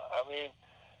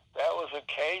 that was a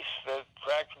case that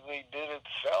practically did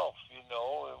itself. It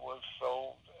was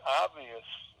so obvious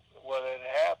what had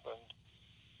happened,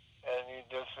 and it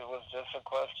was just a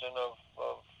question of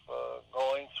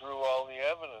going through all the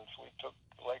evidence. We took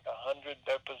like 100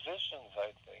 depositions,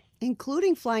 I think,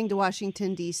 including flying to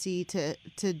Washington, D.C.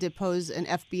 to depose an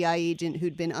FBI agent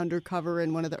who'd been undercover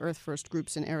in one of the Earth First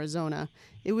groups in Arizona.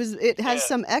 It has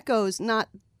some echoes, not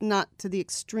to the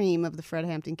extreme of the Fred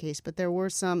Hampton case, but there were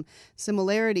some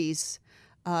similarities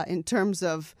in terms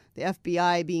of the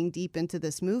FBI being deep into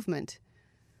this movement.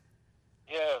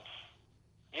 Yes.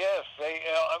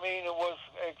 It was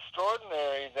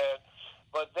extraordinary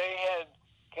but they had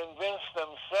convinced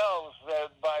themselves that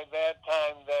by that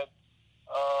time that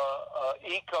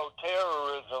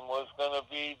eco-terrorism was going to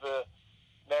be the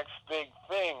next big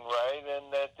thing, right?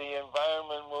 And that the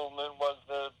environment movement was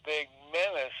the big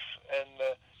menace and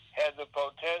had the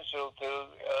potential to,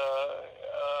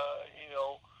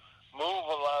 move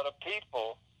a lot of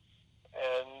people.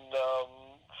 And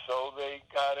so they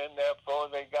got in there before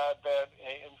they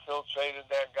infiltrated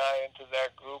that guy into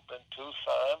that group in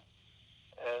Tucson.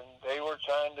 And they were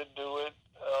trying to do it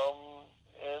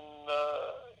in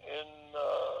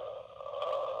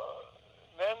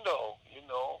Mendo,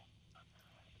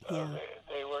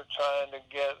 They were trying to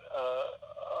get an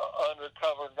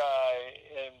undercover guy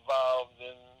involved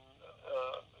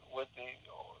with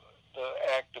the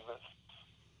activists.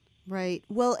 Right.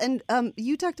 Well, and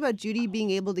you talked about Judy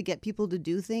being able to get people to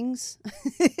do things.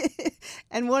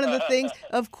 And one of the things,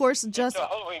 of course, just...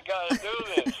 we got to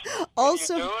do this.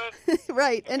 Also, Can you do it?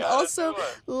 Right. You and gotta also, do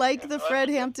it. like the Let's Fred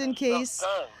get Hampton this case stuff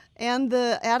done. and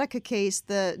the Attica case,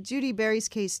 the Judy Berry's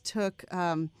case took,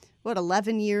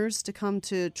 11 years to come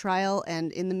to trial.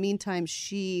 And in the meantime,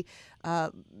 she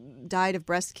died of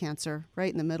breast cancer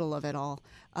right in the middle of it all.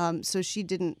 So she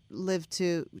didn't live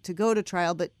to go to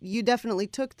trial, but you definitely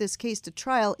took this case to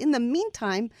trial. In the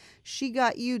meantime, she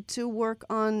got you to work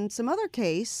on some other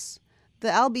case,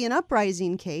 the Albion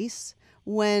Uprising case,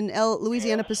 when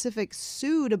Louisiana Pacific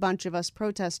sued a bunch of us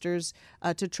protesters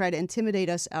to try to intimidate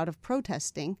us out of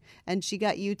protesting. And she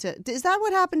got you to... Is that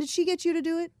what happened? Did she get you to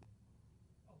do it?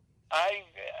 I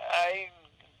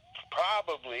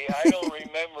probably. I don't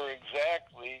remember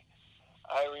exactly.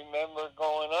 I remember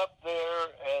going up there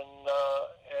and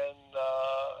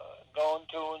going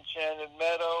to Enchanted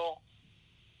Meadow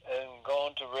and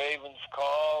going to Raven's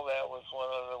Call. That was one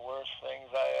of the worst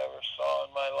things I ever saw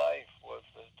in my life, was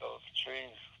those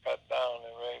trees cut down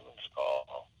in Raven's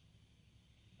Call.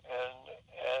 And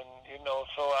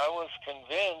so I was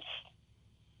convinced,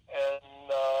 and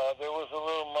there was a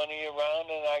little money around,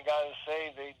 and I got to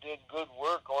say they did good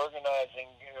work organizing,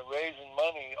 raising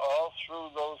money all through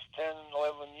those 10,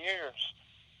 11 years.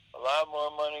 A lot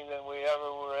more money than we ever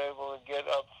were able to get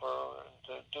up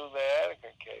to do the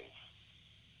Attica case.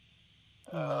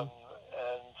 Mm-hmm.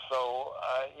 And so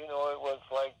it was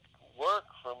like work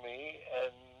for me,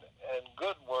 and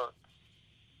good work.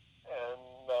 And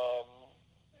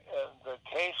the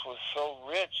case was so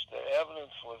rich, the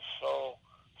evidence was so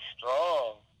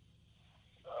strong.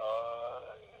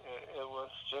 It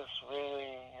was just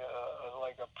really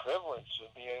like a privilege to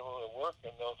be able to work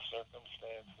in those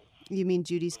circumstances. You mean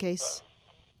Judy's case?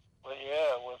 But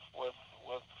yeah,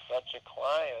 with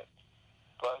client,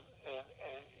 but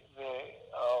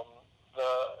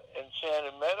the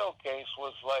Enchanted Meadow case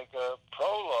was like a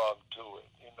prologue to it,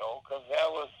 because that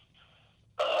was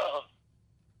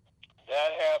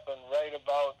that happened right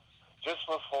about just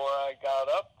before I got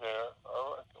up there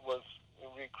or was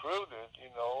recruited,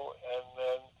 and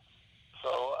then so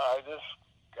I just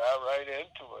got right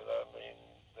into it. I mean,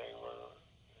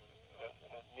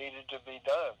 it needed to be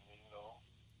done.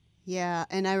 Yeah,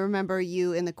 and I remember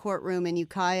you in the courtroom in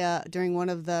Ukiah during one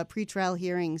of the pretrial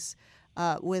hearings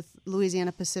with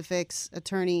Louisiana Pacific's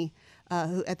attorney,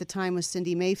 who at the time was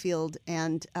Cindy Mayfield,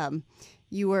 and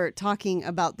you were talking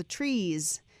about the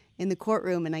trees in the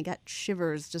courtroom, and I got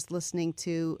shivers just listening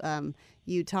to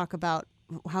you talk about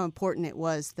how important it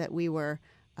was that we were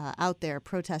out there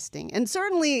protesting. And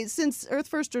certainly, since Earth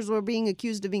Firsters were being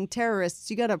accused of being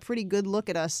terrorists, you got a pretty good look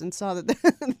at us and saw that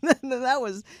that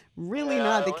was really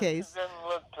not the case. It didn't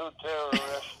look too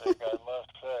terroristic, I must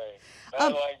say.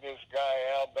 Not like this guy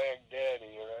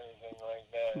al-Baghdadi or anything like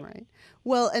that. Right.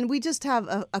 Well, and we just have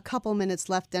a couple minutes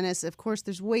left, Dennis. Of course,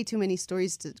 there's way too many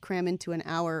stories to cram into an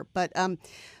hour, but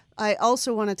I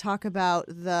also want to talk about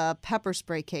the pepper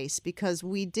spray case, because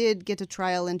we did get to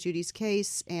trial in Judy's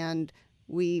case, and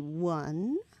we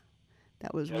won.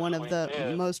 That was one of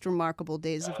the most remarkable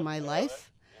days of my life.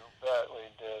 You bet we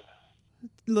did.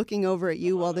 Looking over at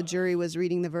you while the jury was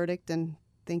reading the verdict and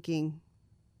thinking,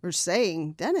 or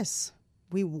saying, Dennis,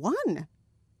 we won.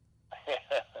 Yeah,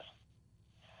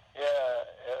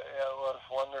 it was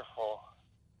wonderful.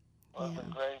 It was a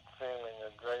great feeling,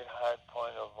 a great high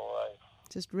point of life.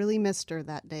 Just really missed her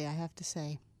that day, I have to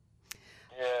say.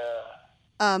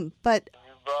 Yeah. But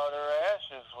you brought her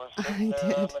ashes. Was sitting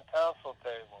there on the council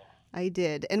table. I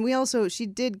did. And she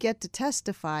did get to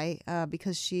testify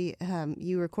because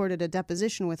you recorded a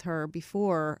deposition with her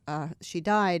before she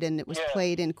died, and it was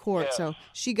played in court. Yes. So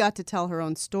she got to tell her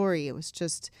own story. It was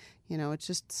just, it's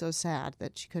just so sad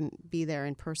that she couldn't be there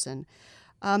in person.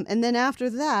 And then after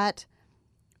that,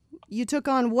 you took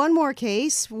on one more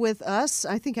case with us.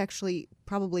 I think actually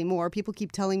probably more. People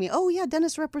keep telling me, oh, yeah,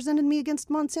 Dennis represented me against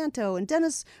Monsanto, and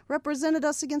Dennis represented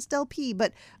us against LP.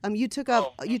 But you took on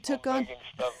making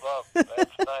stuff up.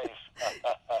 That's nice.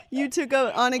 You took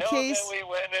on a case. Then we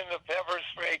went in the pepper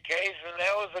spray case, and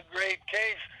that was a great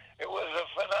case. It was a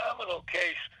phenomenal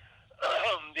case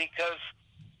because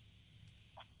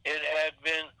it had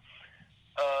been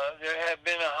there had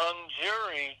been a hung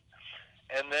jury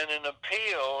and then an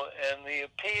appeal, and the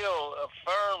appeal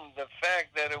affirmed the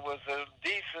fact that it was a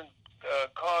decent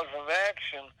cause of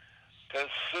action to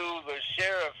sue the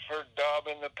sheriff for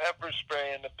daubing the pepper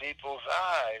spray into people's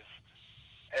eyes.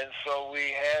 And so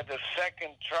we had a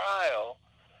second trial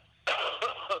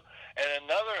and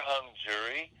another hung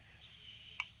jury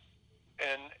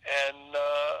and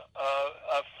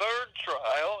a third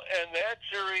trial, and that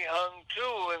jury hung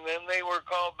too, and then they were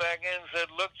called back in and said,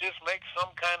 look, just make some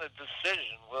kind of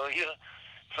decision, will you?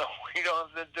 So we don't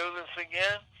have to do this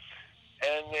again.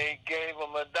 And they gave them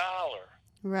 $1.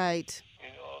 Right.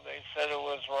 They said it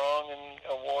was wrong and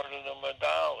awarded them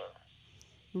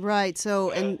 $1. Right.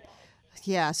 So,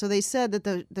 so they said that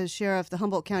the sheriff, the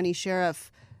Humboldt County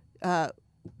sheriff,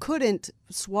 couldn't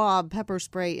swab pepper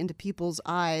spray into people's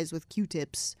eyes with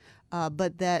Q-tips,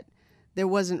 but that there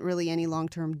wasn't really any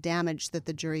long-term damage that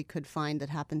the jury could find that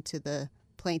happened to the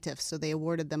plaintiffs, so they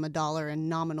awarded them $1 in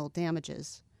nominal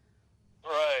damages.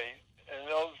 Right, and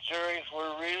those juries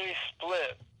were really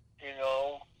split,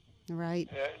 Right.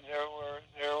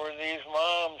 There were these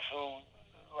moms who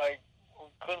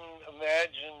couldn't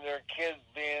imagine their kids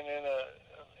being in a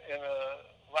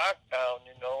lockdown,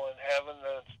 and having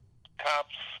the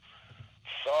cops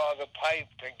saw the pipe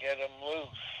to get them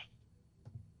loose.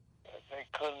 They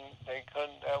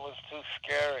couldn't, that was too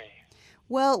scary.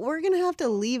 Well, we're going to have to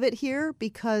leave it here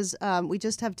because we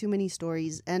just have too many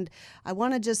stories. And I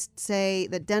want to just say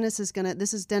that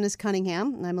this is Dennis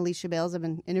Cunningham. And I'm Alicia Bales. I've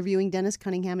been interviewing Dennis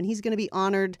Cunningham, and he's going to be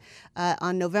honored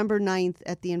on November 9th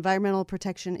at the Environmental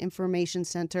Protection Information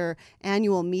Center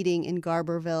annual meeting in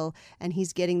Garberville. And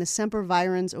he's getting the Semper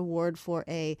Virens Award for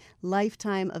a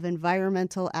lifetime of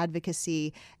environmental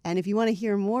advocacy. And if you want to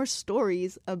hear more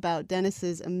stories about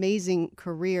Dennis's amazing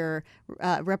career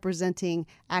representing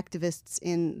activists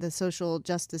in the social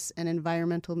justice and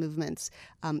environmental movements,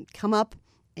 come up,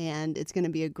 and it's going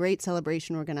to be a great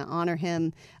celebration. We're going to honor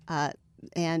him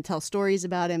and tell stories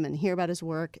about him and hear about his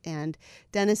work. And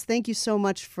Dennis, thank you so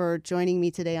much for joining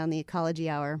me today on the Ecology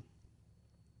Hour.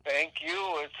 Thank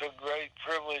you. It's a great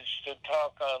privilege to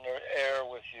talk on the air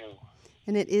with you.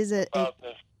 And it is a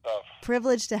this stuff.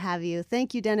 Privilege to have you.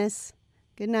 Thank you, Dennis.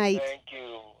 Good night. Thank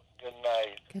you. Good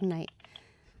night. Good night.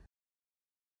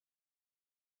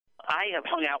 I have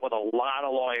hung out with a lot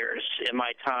of lawyers in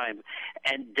my time,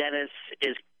 and Dennis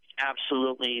is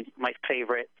absolutely my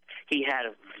favorite. He had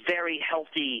a very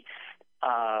healthy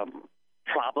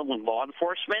problem with law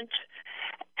enforcement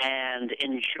and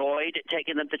enjoyed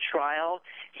taking them to trial.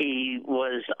 He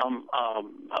was a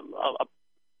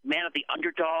man of the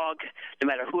underdog. No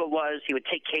matter who it was, he would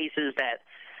take cases that,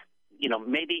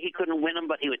 maybe he couldn't win them,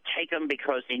 but he would take them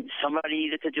because somebody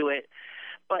needed to do it.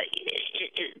 But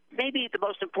maybe the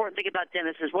most important thing about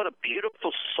Dennis is what a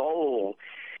beautiful soul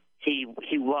he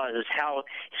was, how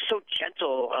so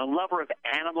gentle, a lover of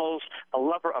animals, a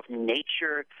lover of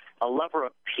nature, a lover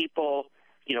of people,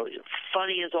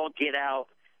 funny as all get out,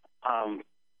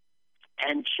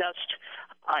 and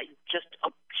just a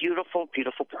beautiful,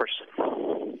 beautiful person.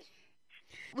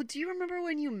 Well, do you remember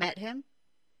when you met him?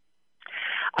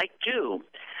 I do.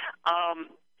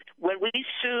 When we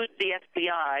sued the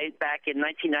FBI back in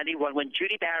 1991, when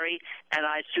Judy Barry and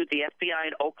I sued the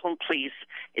FBI and Oakland Police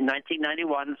in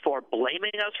 1991 for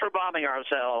blaming us for bombing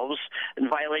ourselves in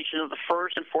violation of the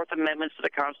First and Fourth Amendments to the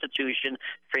Constitution,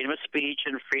 freedom of speech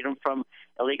and freedom from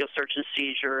illegal search and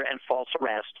seizure and false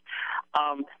arrest,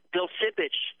 Bill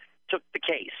Sibich took the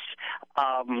case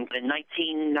in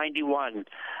 1991.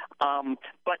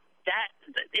 But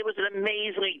it was an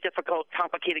amazingly difficult,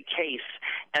 complicated case.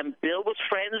 And Bill was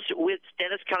friends with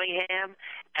Dennis Cunningham,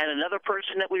 and another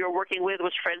person that we were working with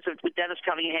was friends with Dennis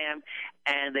Cunningham,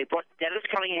 and they brought Dennis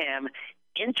Cunningham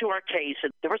into our case.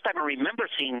 And the first time I remember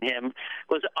seeing him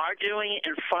was arguing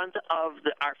in front of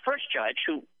our first judge,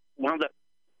 who wound up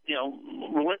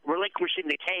relinquishing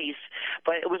the case,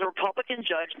 but it was a Republican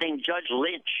judge named Judge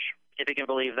Lynch, if you can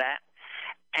believe that.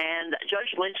 And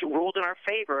Judge Lynch ruled in our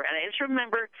favor. And I just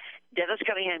remember Dennis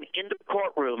Cunningham in the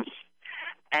courtroom,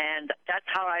 and that's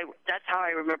how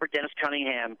I remember Dennis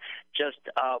Cunningham just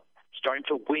starting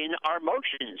to win our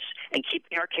motions and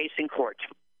keeping our case in court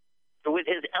with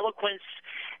his eloquence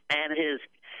and his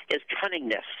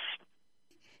cunningness.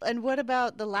 And what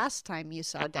about the last time you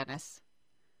saw Dennis?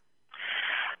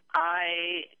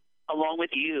 I, along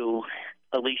with you,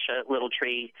 Alicia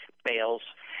Littletree Bales,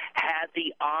 had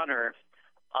the honor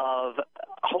of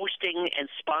hosting and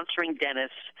sponsoring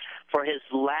Dennis for his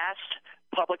last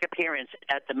public appearance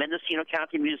at the Mendocino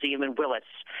County Museum in Willits.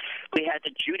 We had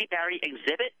the Judy Barry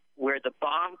exhibit where the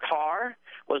bomb car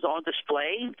was on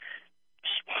display,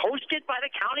 hosted by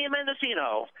the county of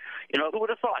Mendocino. Who would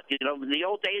have thought? In the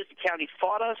old days, the county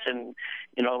fought us and,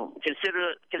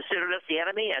 considered us the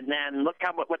enemy. And then look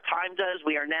what time does.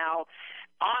 We are now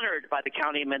honored by the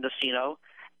county of Mendocino.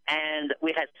 And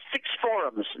we had 6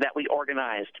 forums that we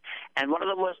organized. And one of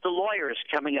them was the lawyers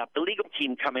coming up, the legal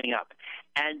team coming up.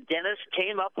 And Dennis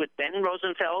came up with Ben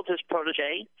Rosenfeld, his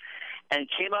protege, and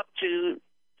came up to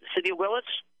the city of Willits.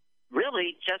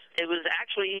 Really, it was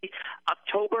actually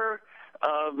October.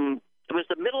 It was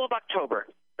the middle of October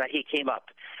that he came up.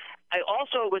 I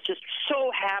also was just so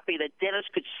happy that Dennis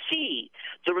could see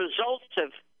the results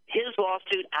of his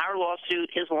lawsuit, our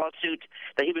lawsuit, his lawsuit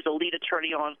that he was the lead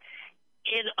attorney on,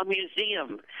 in a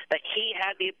museum, that he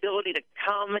had the ability to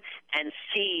come and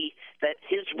see that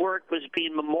his work was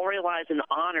being memorialized and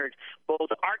honored, both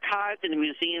archived in the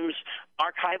museum's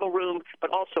archival room,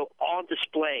 but also on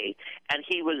display. And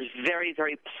he was very,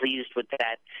 very pleased with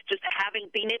that. Just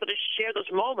being able to share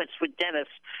those moments with Dennis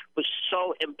was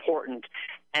so important.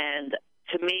 And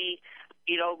to me,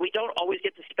 we don't always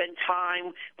get to spend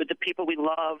time with the people we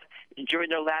love during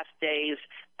their last days,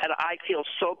 and I feel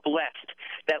so blessed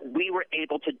that we were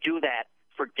able to do that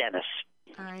for Dennis.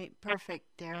 All right, perfect,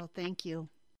 Daryl. Thank you.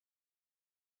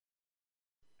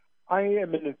 I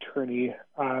am an attorney,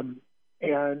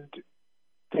 and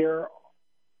there,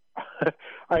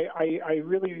 I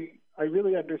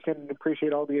really understand and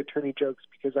appreciate all the attorney jokes,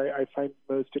 because I find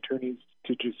most attorneys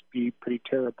to just be pretty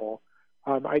terrible.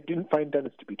 I didn't find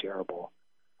Dennis to be terrible.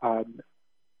 I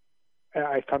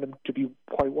found him to be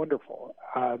quite wonderful.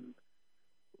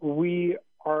 We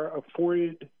are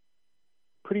afforded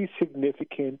pretty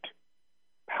significant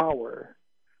power.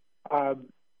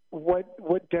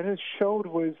 What Dennis showed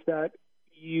was that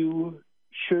you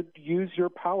should use your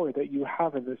power that you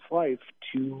have in this life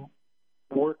to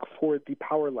work for the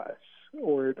powerless,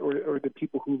 or the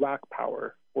people who lack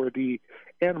power, or the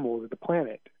animals, or the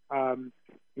planet.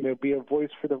 Be a voice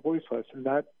for the voiceless, and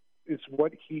that is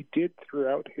what he did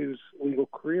throughout his legal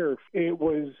career. It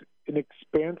was an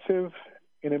expansive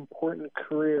and important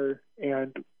career,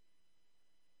 and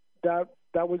that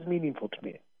was meaningful to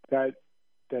me. That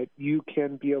you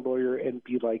can be a lawyer and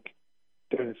be like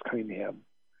Dennis Cunningham.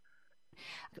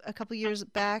 A couple years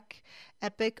back,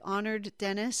 Epic honored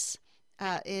Dennis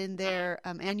in their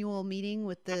annual meeting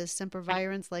with the Semper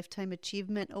Virens Lifetime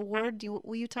Achievement Award.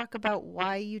 Will you talk about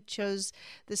why you chose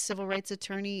the civil rights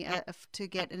attorney to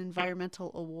get an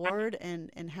environmental award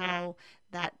and how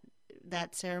that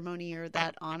ceremony or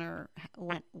that honor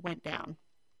went down?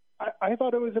 I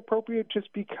thought it was appropriate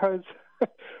just because,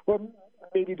 well,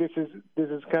 maybe this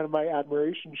is kind of my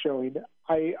admiration showing.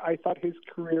 I thought his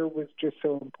career was just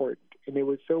so important, and it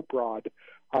was so broad,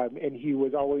 and he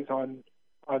was always on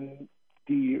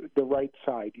the right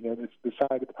side, the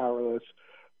side of the powerless.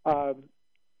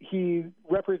 He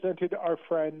represented our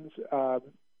friends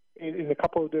in a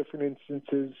couple of different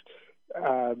instances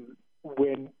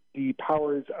when the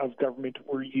powers of government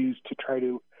were used to try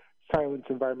to silence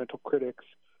environmental critics.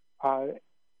 And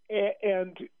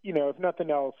if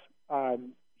nothing else,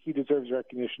 he deserves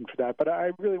recognition for that. But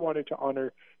I really wanted to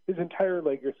honor his entire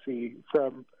legacy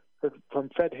from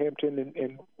Fred Hampton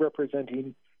and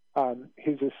representing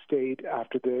his estate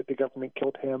after the government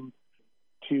killed him,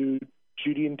 to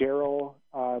Judy and Daryl,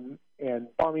 and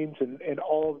bombings and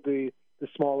all of the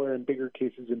smaller and bigger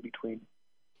cases in between.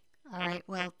 All right.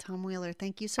 Well, Tom Wheeler,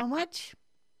 thank you so much.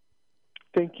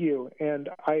 Thank you. And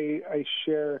I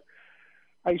share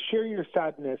your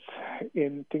sadness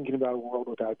in thinking about a world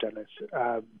without Dennis.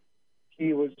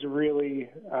 He was really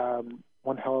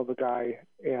one hell of a guy,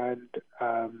 and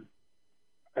I'm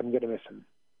going to miss him.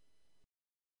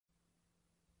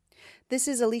 This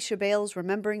is Alicia Bales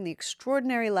remembering the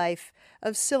extraordinary life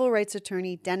of civil rights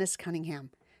attorney Dennis Cunningham,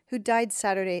 who died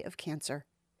Saturday of cancer.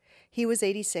 He was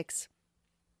 86.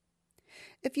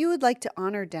 If you would like to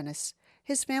honor Dennis,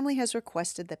 his family has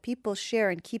requested that people share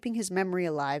in keeping his memory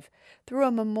alive through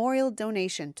a memorial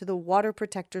donation to the Water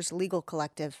Protectors Legal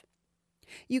Collective.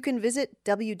 You can visit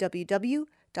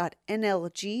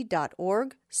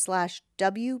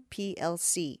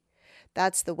www.nlg.org/WPLC.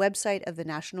 That's the website of the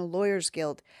National Lawyers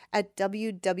Guild at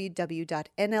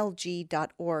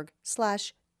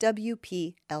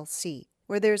www.nlg.org/WPLC,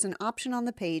 where there's an option on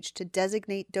the page to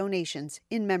designate donations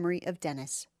in memory of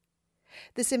Dennis.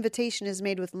 This invitation is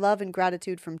made with love and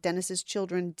gratitude from Dennis's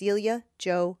children Delia,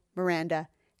 Joe, Miranda,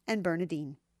 and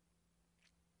Bernadine.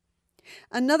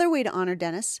 Another way to honor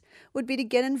Dennis would be to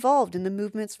get involved in the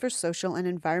movements for social and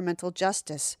environmental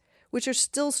justice, which are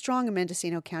still strong in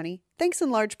Mendocino County, thanks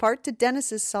in large part to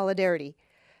Dennis's solidarity.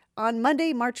 On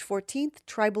Monday, March 14th,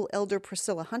 Tribal Elder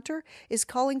Priscilla Hunter is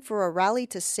calling for a rally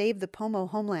to save the Pomo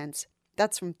homelands.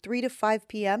 That's from 3 to 5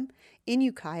 p.m. in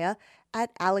Ukiah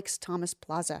at Alex Thomas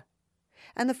Plaza.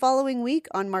 And the following week,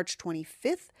 on March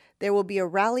 25th, there will be a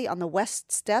rally on the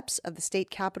west steps of the state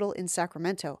capitol in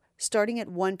Sacramento, starting at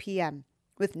 1 p.m.,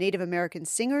 with Native American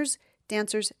singers,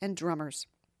 dancers, and drummers.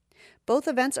 Both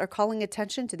events are calling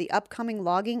attention to the upcoming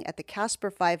logging at the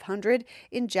Casper 500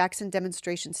 in Jackson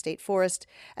Demonstration State Forest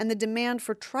and the demand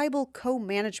for tribal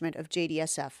co-management of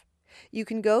JDSF. You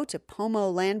can go to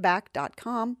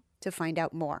pomolandback.com to find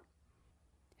out more.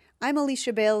 I'm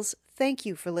Alicia Bales. Thank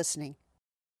you for listening.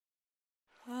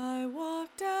 I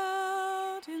walked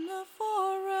out in the forest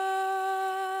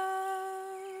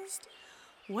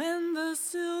when the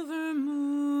silver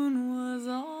moon was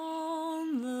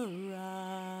on the rise,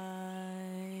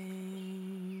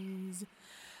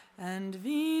 and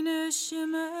Venus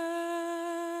shimmered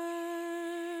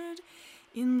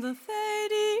in the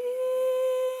fading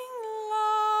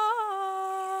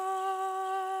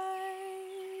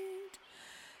light,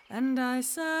 and I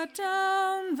sat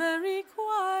down very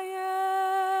quiet,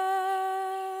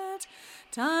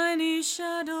 tiny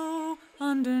shadow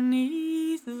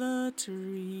underneath the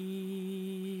trees,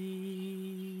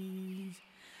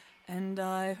 and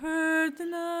I heard the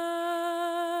night,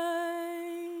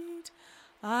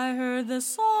 I heard the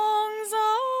songs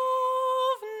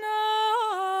of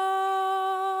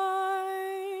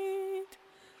night.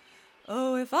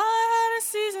 Oh, if I had a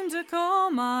season to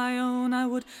call my own, I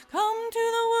would come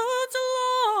to the woods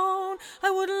alone.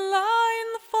 I would lie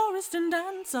in the forest and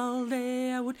dance all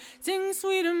day. I would sing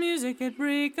sweeter music at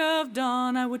break of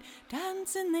dawn. I would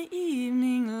dance in the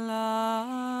evening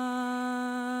light.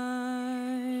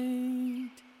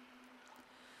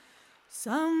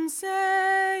 Some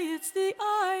say it's the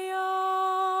ions,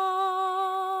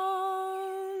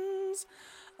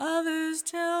 others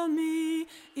tell me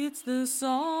it's the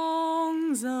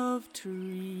songs of trees,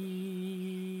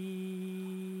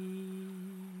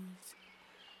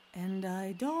 and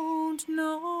I don't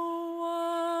know why.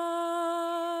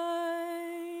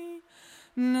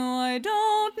 No, I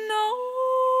don't know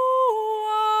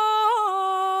why.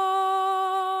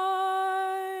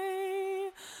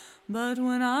 But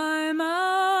when I'm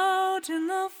out in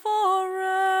the forest,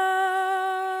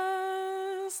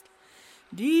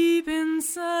 deep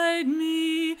inside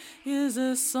me is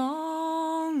a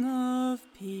song of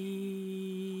peace,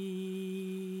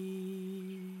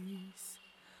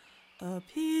 a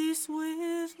peace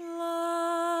with life,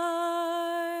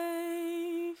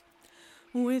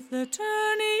 with the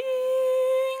turning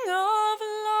of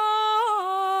life.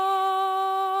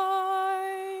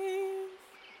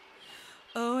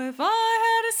 Oh, if I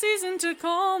had a season to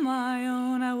call my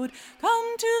own, I would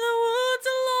come to the woods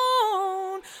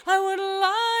alone. I would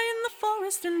lie in the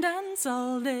forest and dance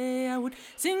all day. I would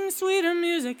sing sweeter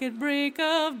music at break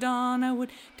of dawn. I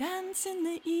would dance in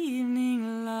the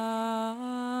evening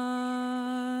light.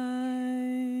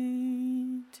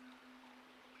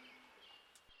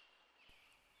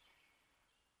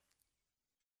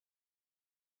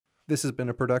 This has been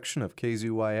a production of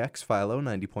KZYX Philo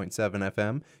 90.7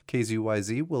 FM,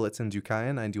 KZYZ Willits and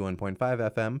Ukiah 91.5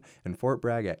 FM, and Fort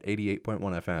Bragg at 88.1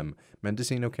 FM,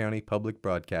 Mendocino County Public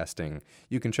Broadcasting.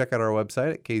 You can check out our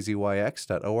website at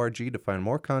kzyx.org to find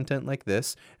more content like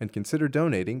this, and consider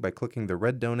donating by clicking the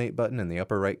red donate button in the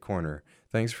upper right corner.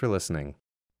 Thanks for listening.